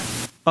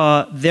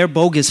 "they're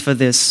bogus for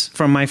this"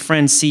 from my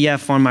friend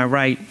CF on my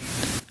right.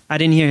 I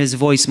didn't hear his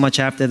voice much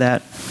after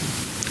that.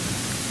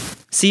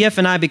 CF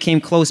and I became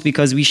close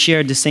because we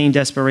shared the same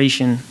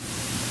desperation.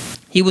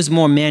 He was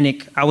more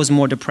manic, I was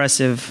more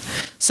depressive.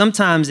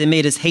 Sometimes it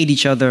made us hate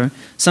each other.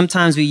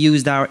 Sometimes we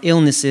used our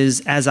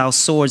illnesses as our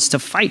swords to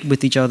fight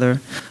with each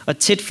other, a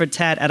tit for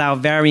tat at our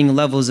varying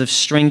levels of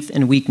strength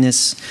and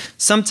weakness.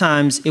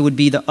 Sometimes it would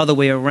be the other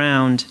way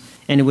around,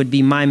 and it would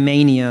be my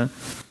mania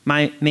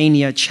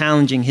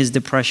challenging his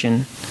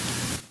depression.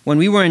 When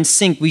we were in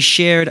sync, we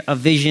shared a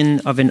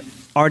vision of an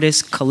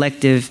artist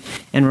collective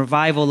and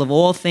revival of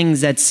all things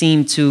that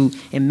seemed to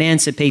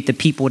emancipate the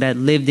people that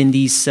lived in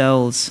these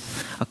cells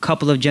a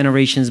couple of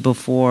generations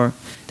before,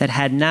 that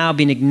had now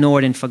been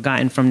ignored and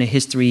forgotten from the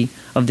history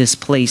of this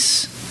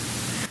place.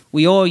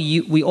 We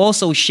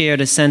also shared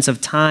a sense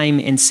of time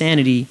and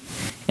sanity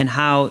and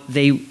how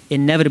they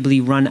inevitably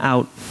run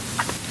out.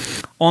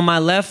 On my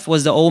left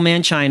was the old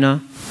man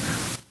China,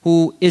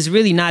 who is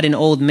really not an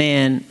old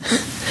man,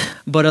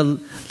 but a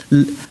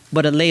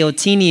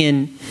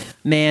Laotinian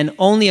man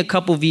only a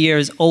couple of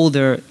years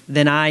older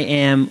than I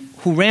am,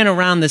 who ran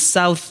around the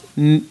South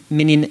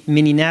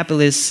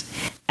Minneapolis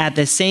at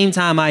the same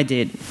time I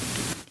did.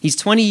 He's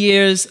 20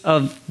 years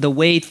of the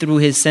way through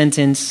his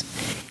sentence.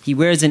 He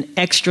wears an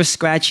extra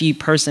scratchy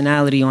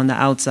personality on the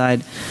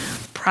outside,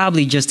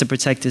 probably just to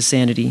protect his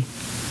sanity.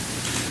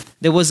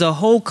 There was a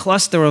whole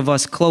cluster of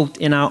us cloaked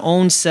in our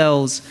own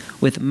cells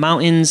with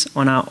mountains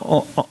on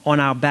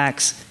our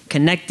backs,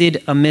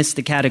 connected amidst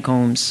the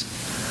catacombs.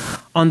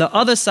 On the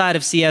other side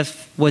of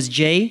CF was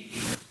Jay,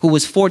 who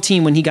was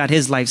 14 when he got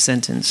his life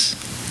sentence.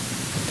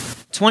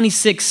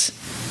 26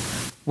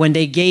 when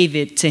they gave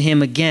it to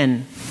him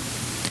again.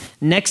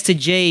 Next to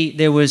Jay,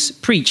 there was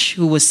Preach,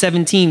 who was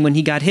 17 when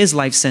he got his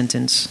life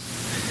sentence.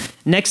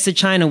 Next to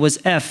China was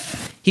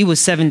F. He was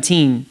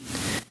 17.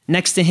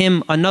 Next to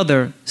him,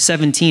 another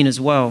 17 as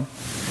well.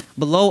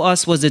 Below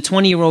us was the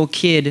 20-year-old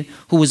kid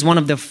who was one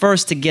of the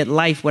first to get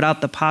life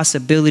without the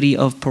possibility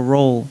of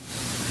parole.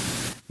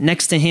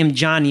 Next to him,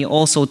 Johnny,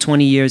 also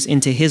 20 years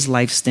into his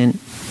life stint.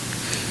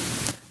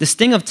 The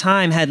sting of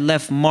time had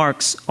left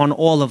marks on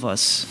all of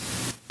us.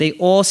 They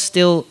all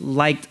still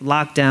liked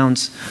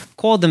lockdowns,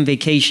 called them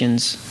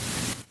vacations.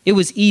 It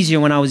was easier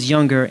when I was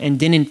younger and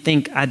didn't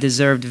think I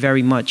deserved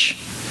very much.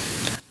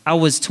 I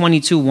was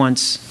 22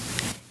 once,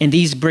 and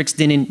these bricks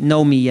didn't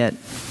know me yet.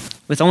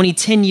 With only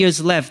 10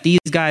 years left, these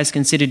guys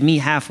considered me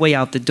halfway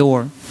out the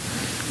door.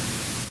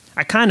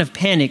 I kind of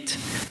panicked.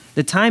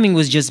 The timing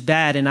was just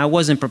bad and I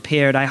wasn't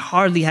prepared. I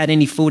hardly had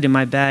any food in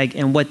my bag,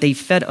 and what they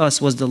fed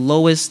us was the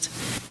lowest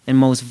and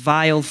most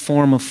vile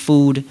form of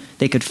food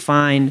they could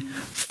find,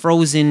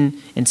 frozen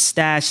and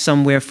stashed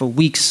somewhere for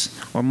weeks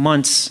or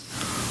months.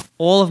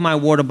 All of my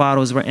water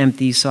bottles were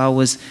empty, so I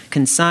was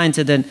consigned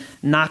to the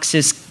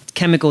noxious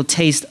chemical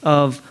taste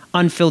of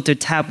unfiltered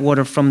tap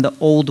water from the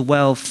old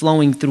well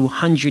flowing through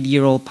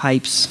 100-year-old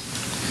pipes.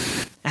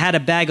 I had a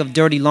bag of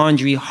dirty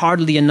laundry,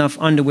 hardly enough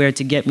underwear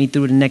to get me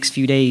through the next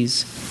few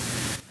days.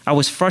 I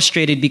was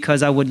frustrated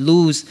because I would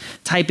lose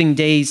typing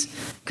days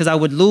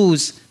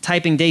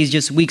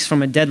just weeks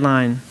from a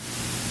deadline.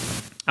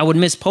 I would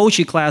miss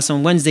poetry class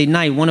on Wednesday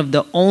night, one of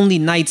the only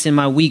nights in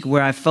my week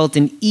where I felt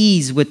an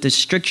ease with the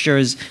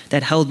strictures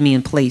that held me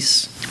in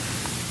place.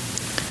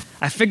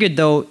 I figured,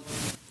 though,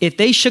 if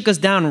they shook us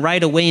down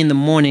right away in the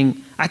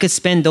morning, I could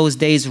spend those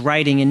days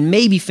writing and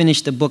maybe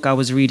finish the book I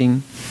was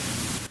reading.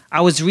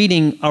 I was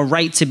reading A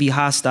Right to Be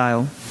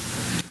Hostile,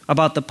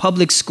 about the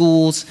public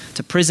schools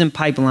to prison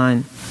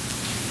pipeline.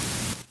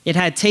 It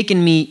had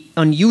taken me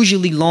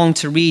unusually long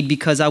to read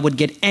because I would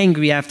get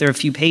angry after a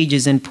few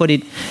pages and put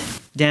it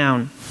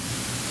down.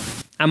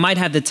 I might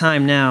have the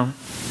time now.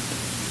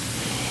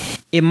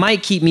 It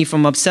might keep me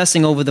from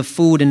obsessing over the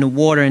food and the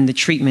water and the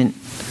treatment.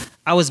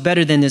 I was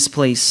better than this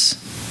place,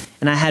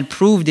 and I had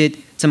proved it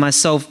to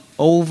myself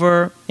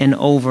over and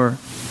over.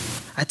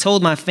 I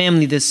told my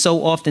family this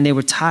so often they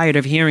were tired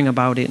of hearing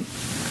about it.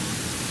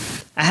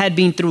 I had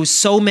been through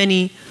so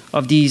many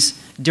of these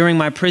during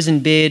my prison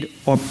bid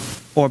or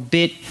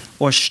bit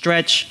or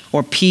stretch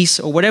or piece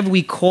or whatever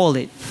we call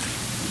it.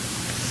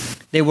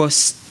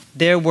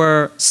 There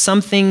were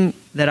something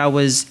that I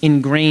was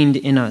ingrained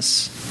in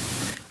us.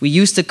 We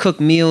used to cook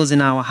meals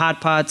in our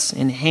hot pots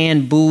and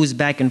hand booze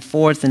back and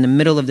forth in the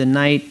middle of the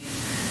night.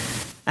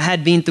 I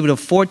had been through the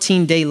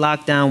 14-day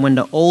lockdown when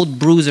the old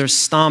bruiser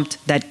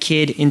stomped that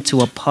kid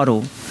into a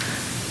puddle.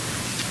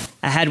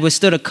 I had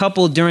withstood a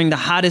couple during the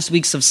hottest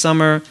weeks of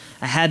summer.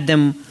 I had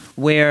them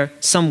where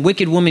some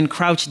wicked woman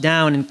crouched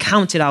down and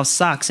counted our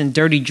socks and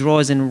dirty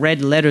drawers and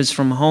read letters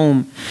from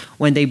home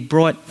when they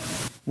brought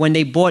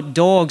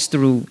dogs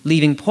through,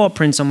 leaving paw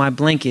prints on my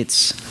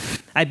blankets.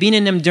 I'd been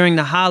in them during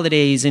the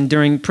holidays and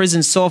during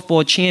prison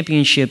softball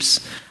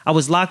championships. I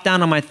was locked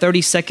down on my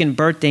 32nd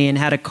birthday and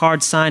had a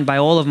card signed by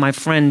all of my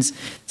friends,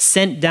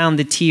 sent down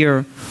the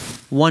tier,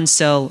 one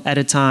cell at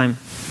a time.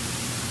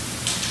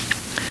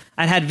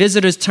 I'd had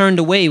visitors turned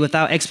away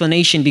without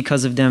explanation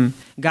because of them.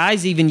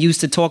 Guys even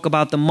used to talk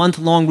about the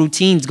month-long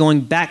routines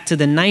going back to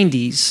the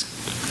 90s.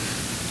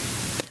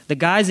 The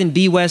guys in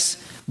B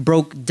West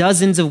broke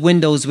dozens of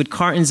windows with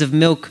cartons of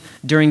milk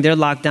during their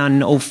lockdown in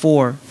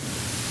 2004.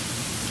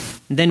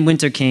 Then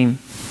winter came.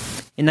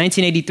 In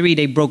 1983,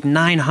 they broke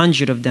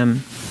 900 of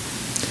them.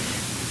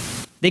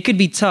 They could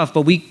be tough,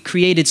 but we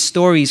created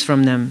stories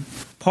from them,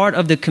 part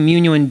of the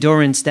communal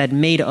endurance that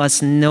made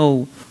us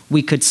know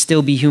we could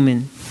still be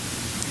human.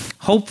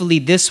 Hopefully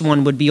this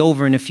one would be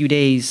over in a few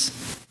days,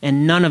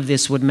 and none of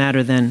this would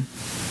matter then.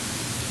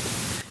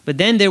 But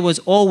then there was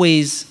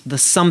always the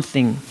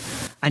something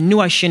I knew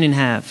I shouldn't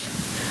have,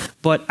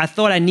 but I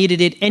thought I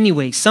needed it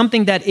anyway,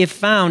 something that if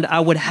found,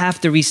 I would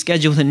have to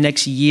reschedule the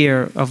next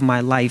year of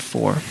my life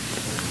for.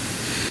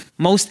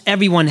 Most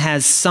everyone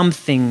has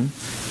something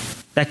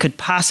that could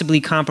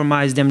possibly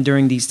compromise them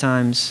during these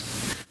times.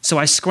 So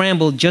I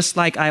scrambled just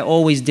like I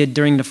always did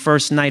during the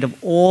first night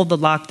of all the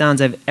lockdowns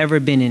I've ever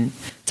been in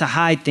to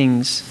hide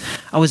things.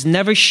 I was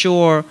never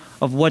sure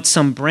of what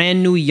some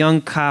brand new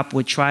young cop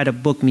would try to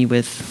book me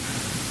with.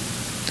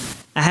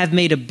 I have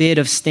made a bid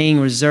of staying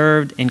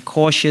reserved and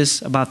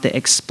cautious about the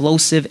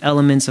explosive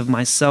elements of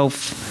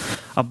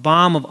myself, a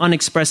bomb of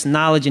unexpressed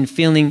knowledge and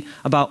feeling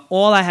about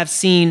all I have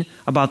seen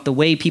about the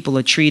way people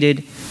are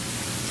treated.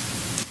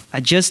 I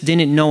just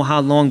didn't know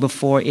how long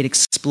before it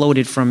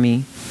exploded from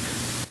me.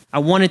 I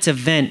wanted to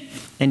vent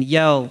and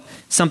yell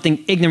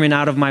something ignorant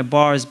out of my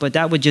bars, but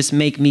that would just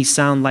make me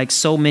sound like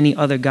so many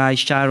other guys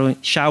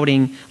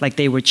shouting like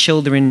they were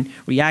children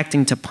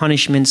reacting to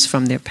punishments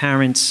from their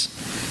parents.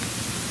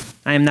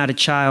 I am not a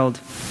child,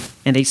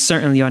 and they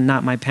certainly are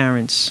not my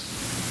parents.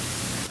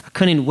 I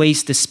couldn't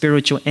waste the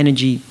spiritual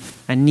energy.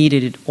 I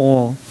needed it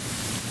all.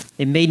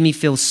 It made me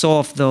feel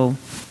soft, though,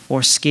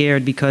 or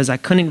scared, because I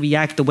couldn't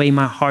react the way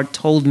my heart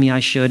told me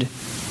I should.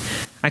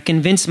 I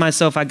convinced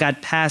myself I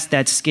got past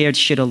that scared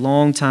shit a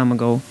long time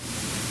ago.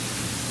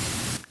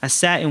 I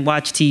sat and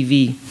watched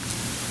TV.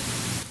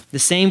 The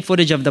same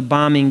footage of the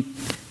bombing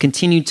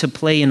continued to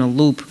play in a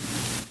loop.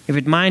 It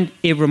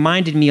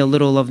reminded me a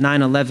little of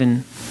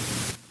 9/11.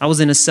 I was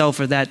in a cell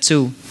for that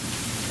too.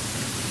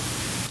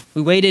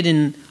 We waited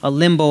in a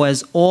limbo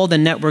as all the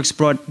networks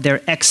brought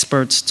their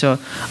experts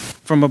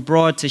from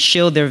abroad to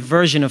shield their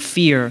version of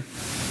fear.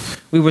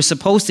 We were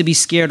supposed to be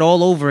scared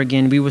all over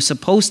again. We were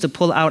supposed to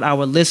pull out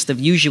our list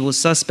of usual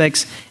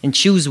suspects and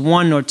choose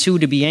one or two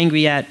to be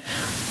angry at.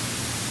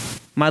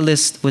 My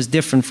list was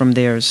different from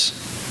theirs.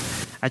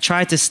 I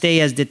tried to stay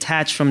as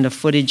detached from the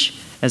footage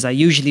as I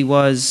usually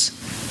was,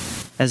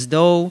 as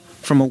though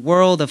from a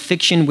world of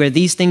fiction where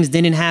these things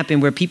didn't happen,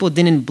 where people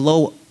didn't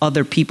blow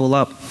other people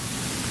up.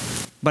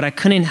 But I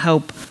couldn't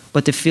help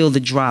but to feel the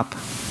drop,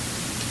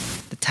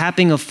 the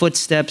tapping of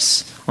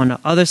footsteps on the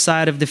other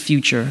side of the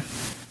future,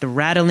 the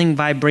rattling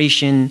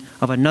vibration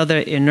of another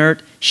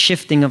inert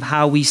shifting of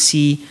how we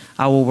see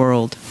our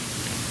world.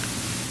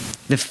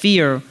 The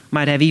fear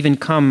might have even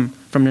come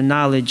from the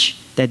knowledge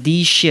that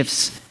these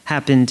shifts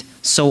happened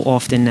so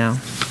often now.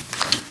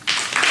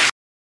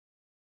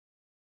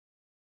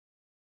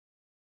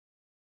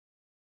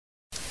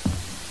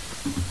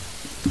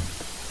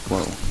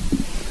 Whoa.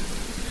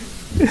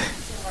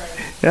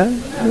 Yeah?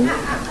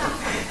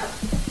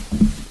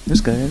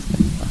 It's good.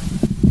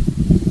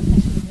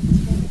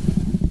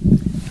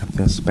 I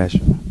feel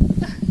special.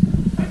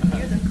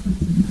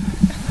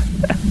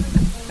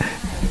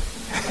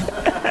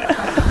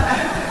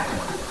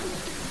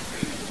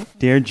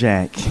 Dear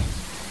Jack,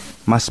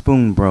 my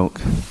spoon broke.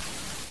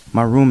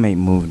 My roommate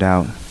moved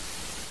out.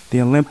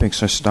 The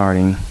Olympics are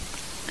starting.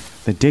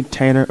 The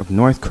dictator of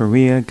North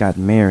Korea got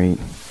married.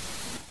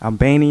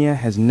 Albania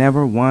has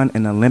never won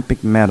an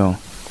Olympic medal.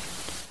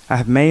 I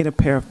have made a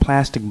pair of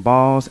plastic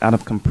balls out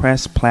of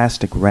compressed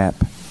plastic wrap.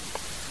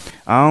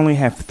 I only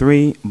have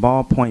 3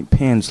 ballpoint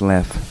pens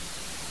left.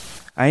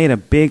 I ate a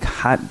big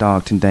hot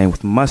dog today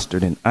with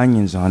mustard and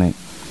onions on it.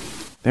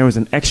 There was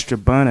an extra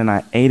bun and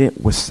I ate it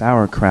with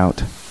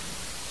sauerkraut.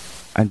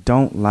 I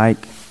don't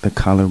like the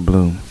color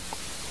blue.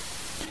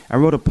 I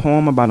wrote a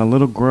poem about a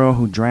little girl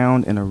who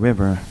drowned in a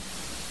river.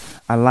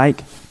 I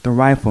like the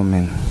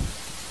rifleman.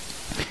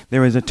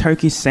 There is a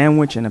turkey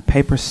sandwich in a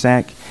paper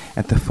sack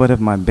at the foot of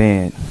my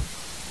bed.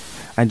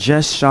 I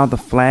just saw the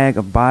flag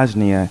of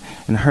Bosnia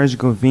and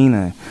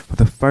Herzegovina for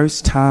the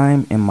first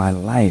time in my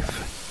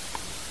life.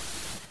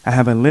 I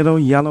have a little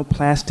yellow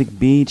plastic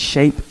bead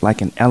shaped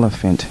like an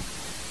elephant.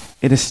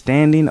 It is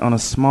standing on a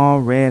small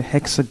red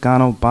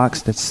hexagonal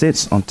box that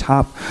sits on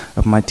top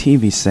of my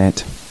TV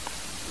set.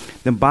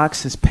 The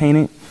box is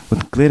painted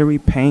with glittery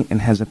paint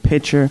and has a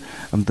picture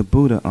of the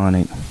Buddha on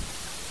it.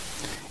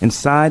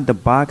 Inside the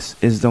box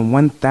is the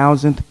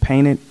 1000th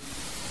painted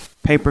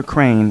paper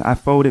crane I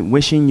folded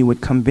wishing you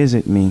would come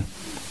visit me.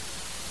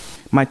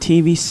 My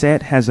TV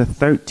set has a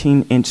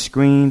 13-inch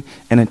screen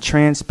and a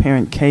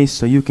transparent case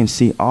so you can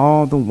see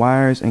all the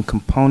wires and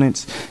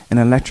components and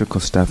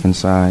electrical stuff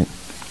inside.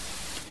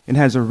 It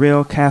has a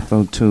real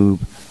cathode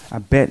tube. I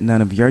bet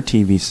none of your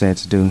TV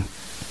sets do.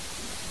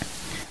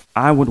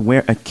 I would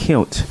wear a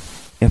kilt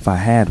if I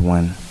had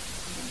one.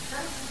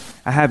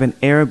 I have an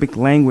Arabic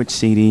language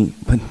CD,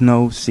 but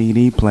no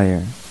CD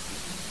player.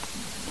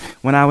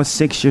 When I was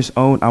 6 years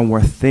old, I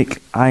wore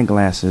thick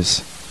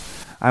eyeglasses.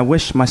 I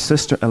wish my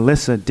sister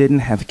Alyssa didn't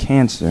have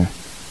cancer.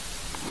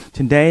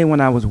 Today,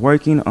 when I was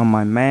working on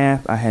my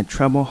math, I had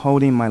trouble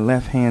holding my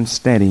left hand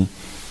steady.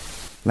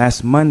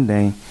 Last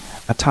Monday,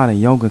 I taught a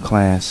yoga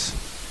class.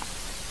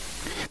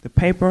 The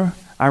paper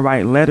I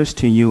write letters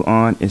to you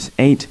on is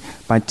 8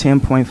 by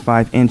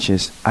 10.5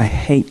 inches. I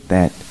hate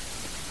that.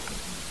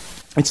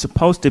 It's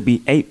supposed to be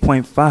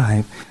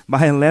 8.5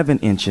 by 11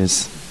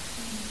 inches.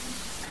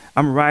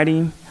 I'm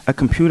writing a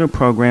computer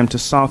program to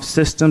solve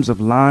systems of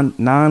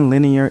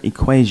nonlinear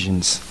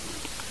equations.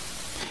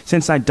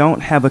 Since I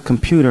don't have a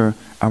computer,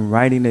 I'm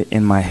writing it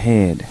in my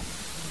head.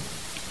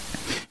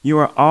 You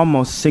are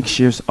almost 6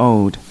 years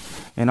old,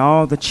 and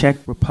all the Czech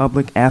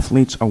Republic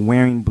athletes are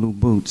wearing blue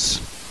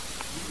boots.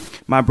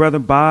 My brother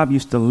Bob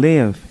used to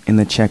live in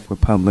the Czech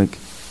Republic.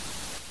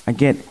 I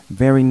get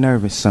very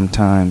nervous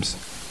sometimes.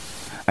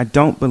 I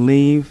don't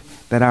believe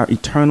that our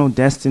eternal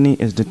destiny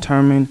is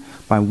determined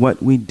by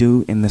what we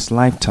do in this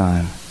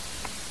lifetime.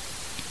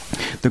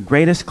 The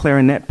greatest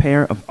clarinet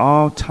player of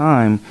all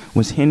time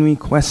was Henry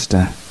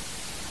Cuesta.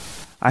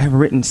 I have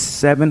written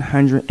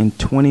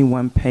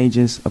 721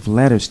 pages of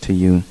letters to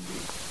you.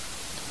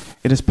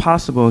 It is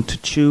possible to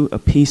chew a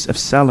piece of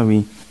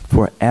celery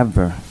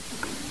forever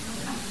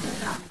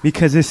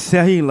because its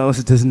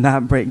cellulose does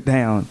not break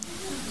down.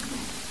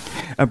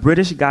 A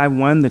British guy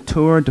won the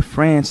Tour de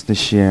France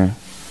this year.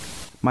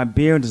 My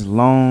beard is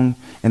long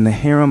and the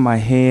hair on my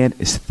head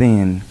is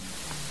thin.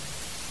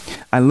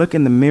 I look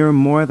in the mirror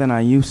more than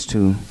I used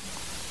to.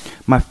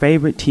 My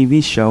favorite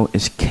TV show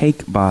is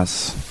Cake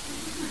Boss.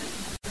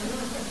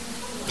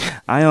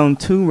 I own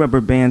 2 rubber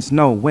bands.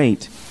 No,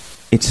 wait,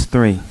 it's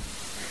 3.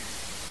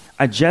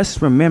 I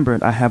just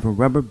remembered I have a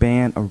rubber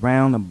band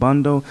around a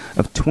bundle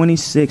of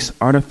 26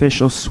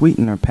 artificial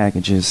sweetener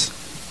packages.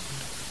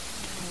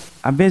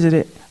 I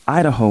visited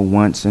Idaho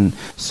once and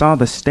saw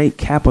the state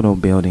capitol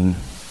building.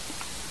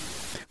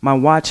 My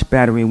watch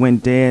battery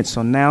went dead,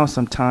 so now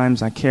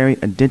sometimes I carry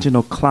a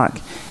digital clock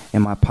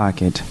in my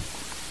pocket.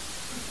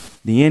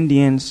 The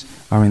Indians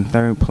are in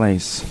 3rd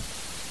place.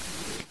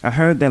 I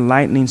heard that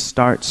lightning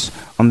starts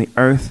on the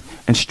earth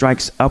and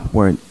strikes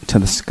upward to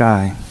the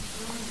sky.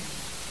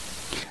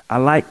 I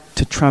like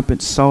to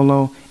trumpet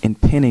solo in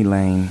Penny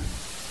Lane.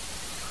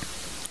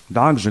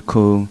 Dogs are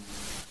cool,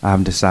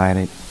 I've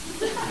decided.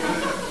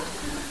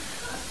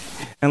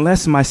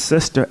 Unless my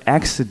sister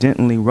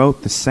accidentally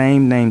wrote the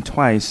same name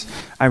twice,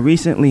 I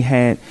recently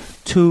had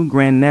 2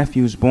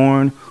 grandnephews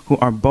born who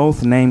are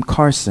both named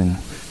Carson.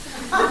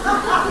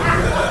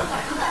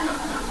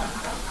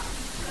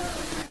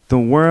 The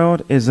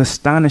world is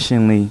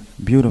astonishingly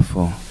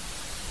beautiful.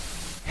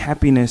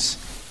 Happiness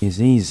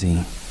is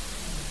easy.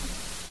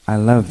 I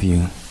love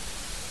you,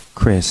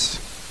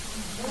 Chris.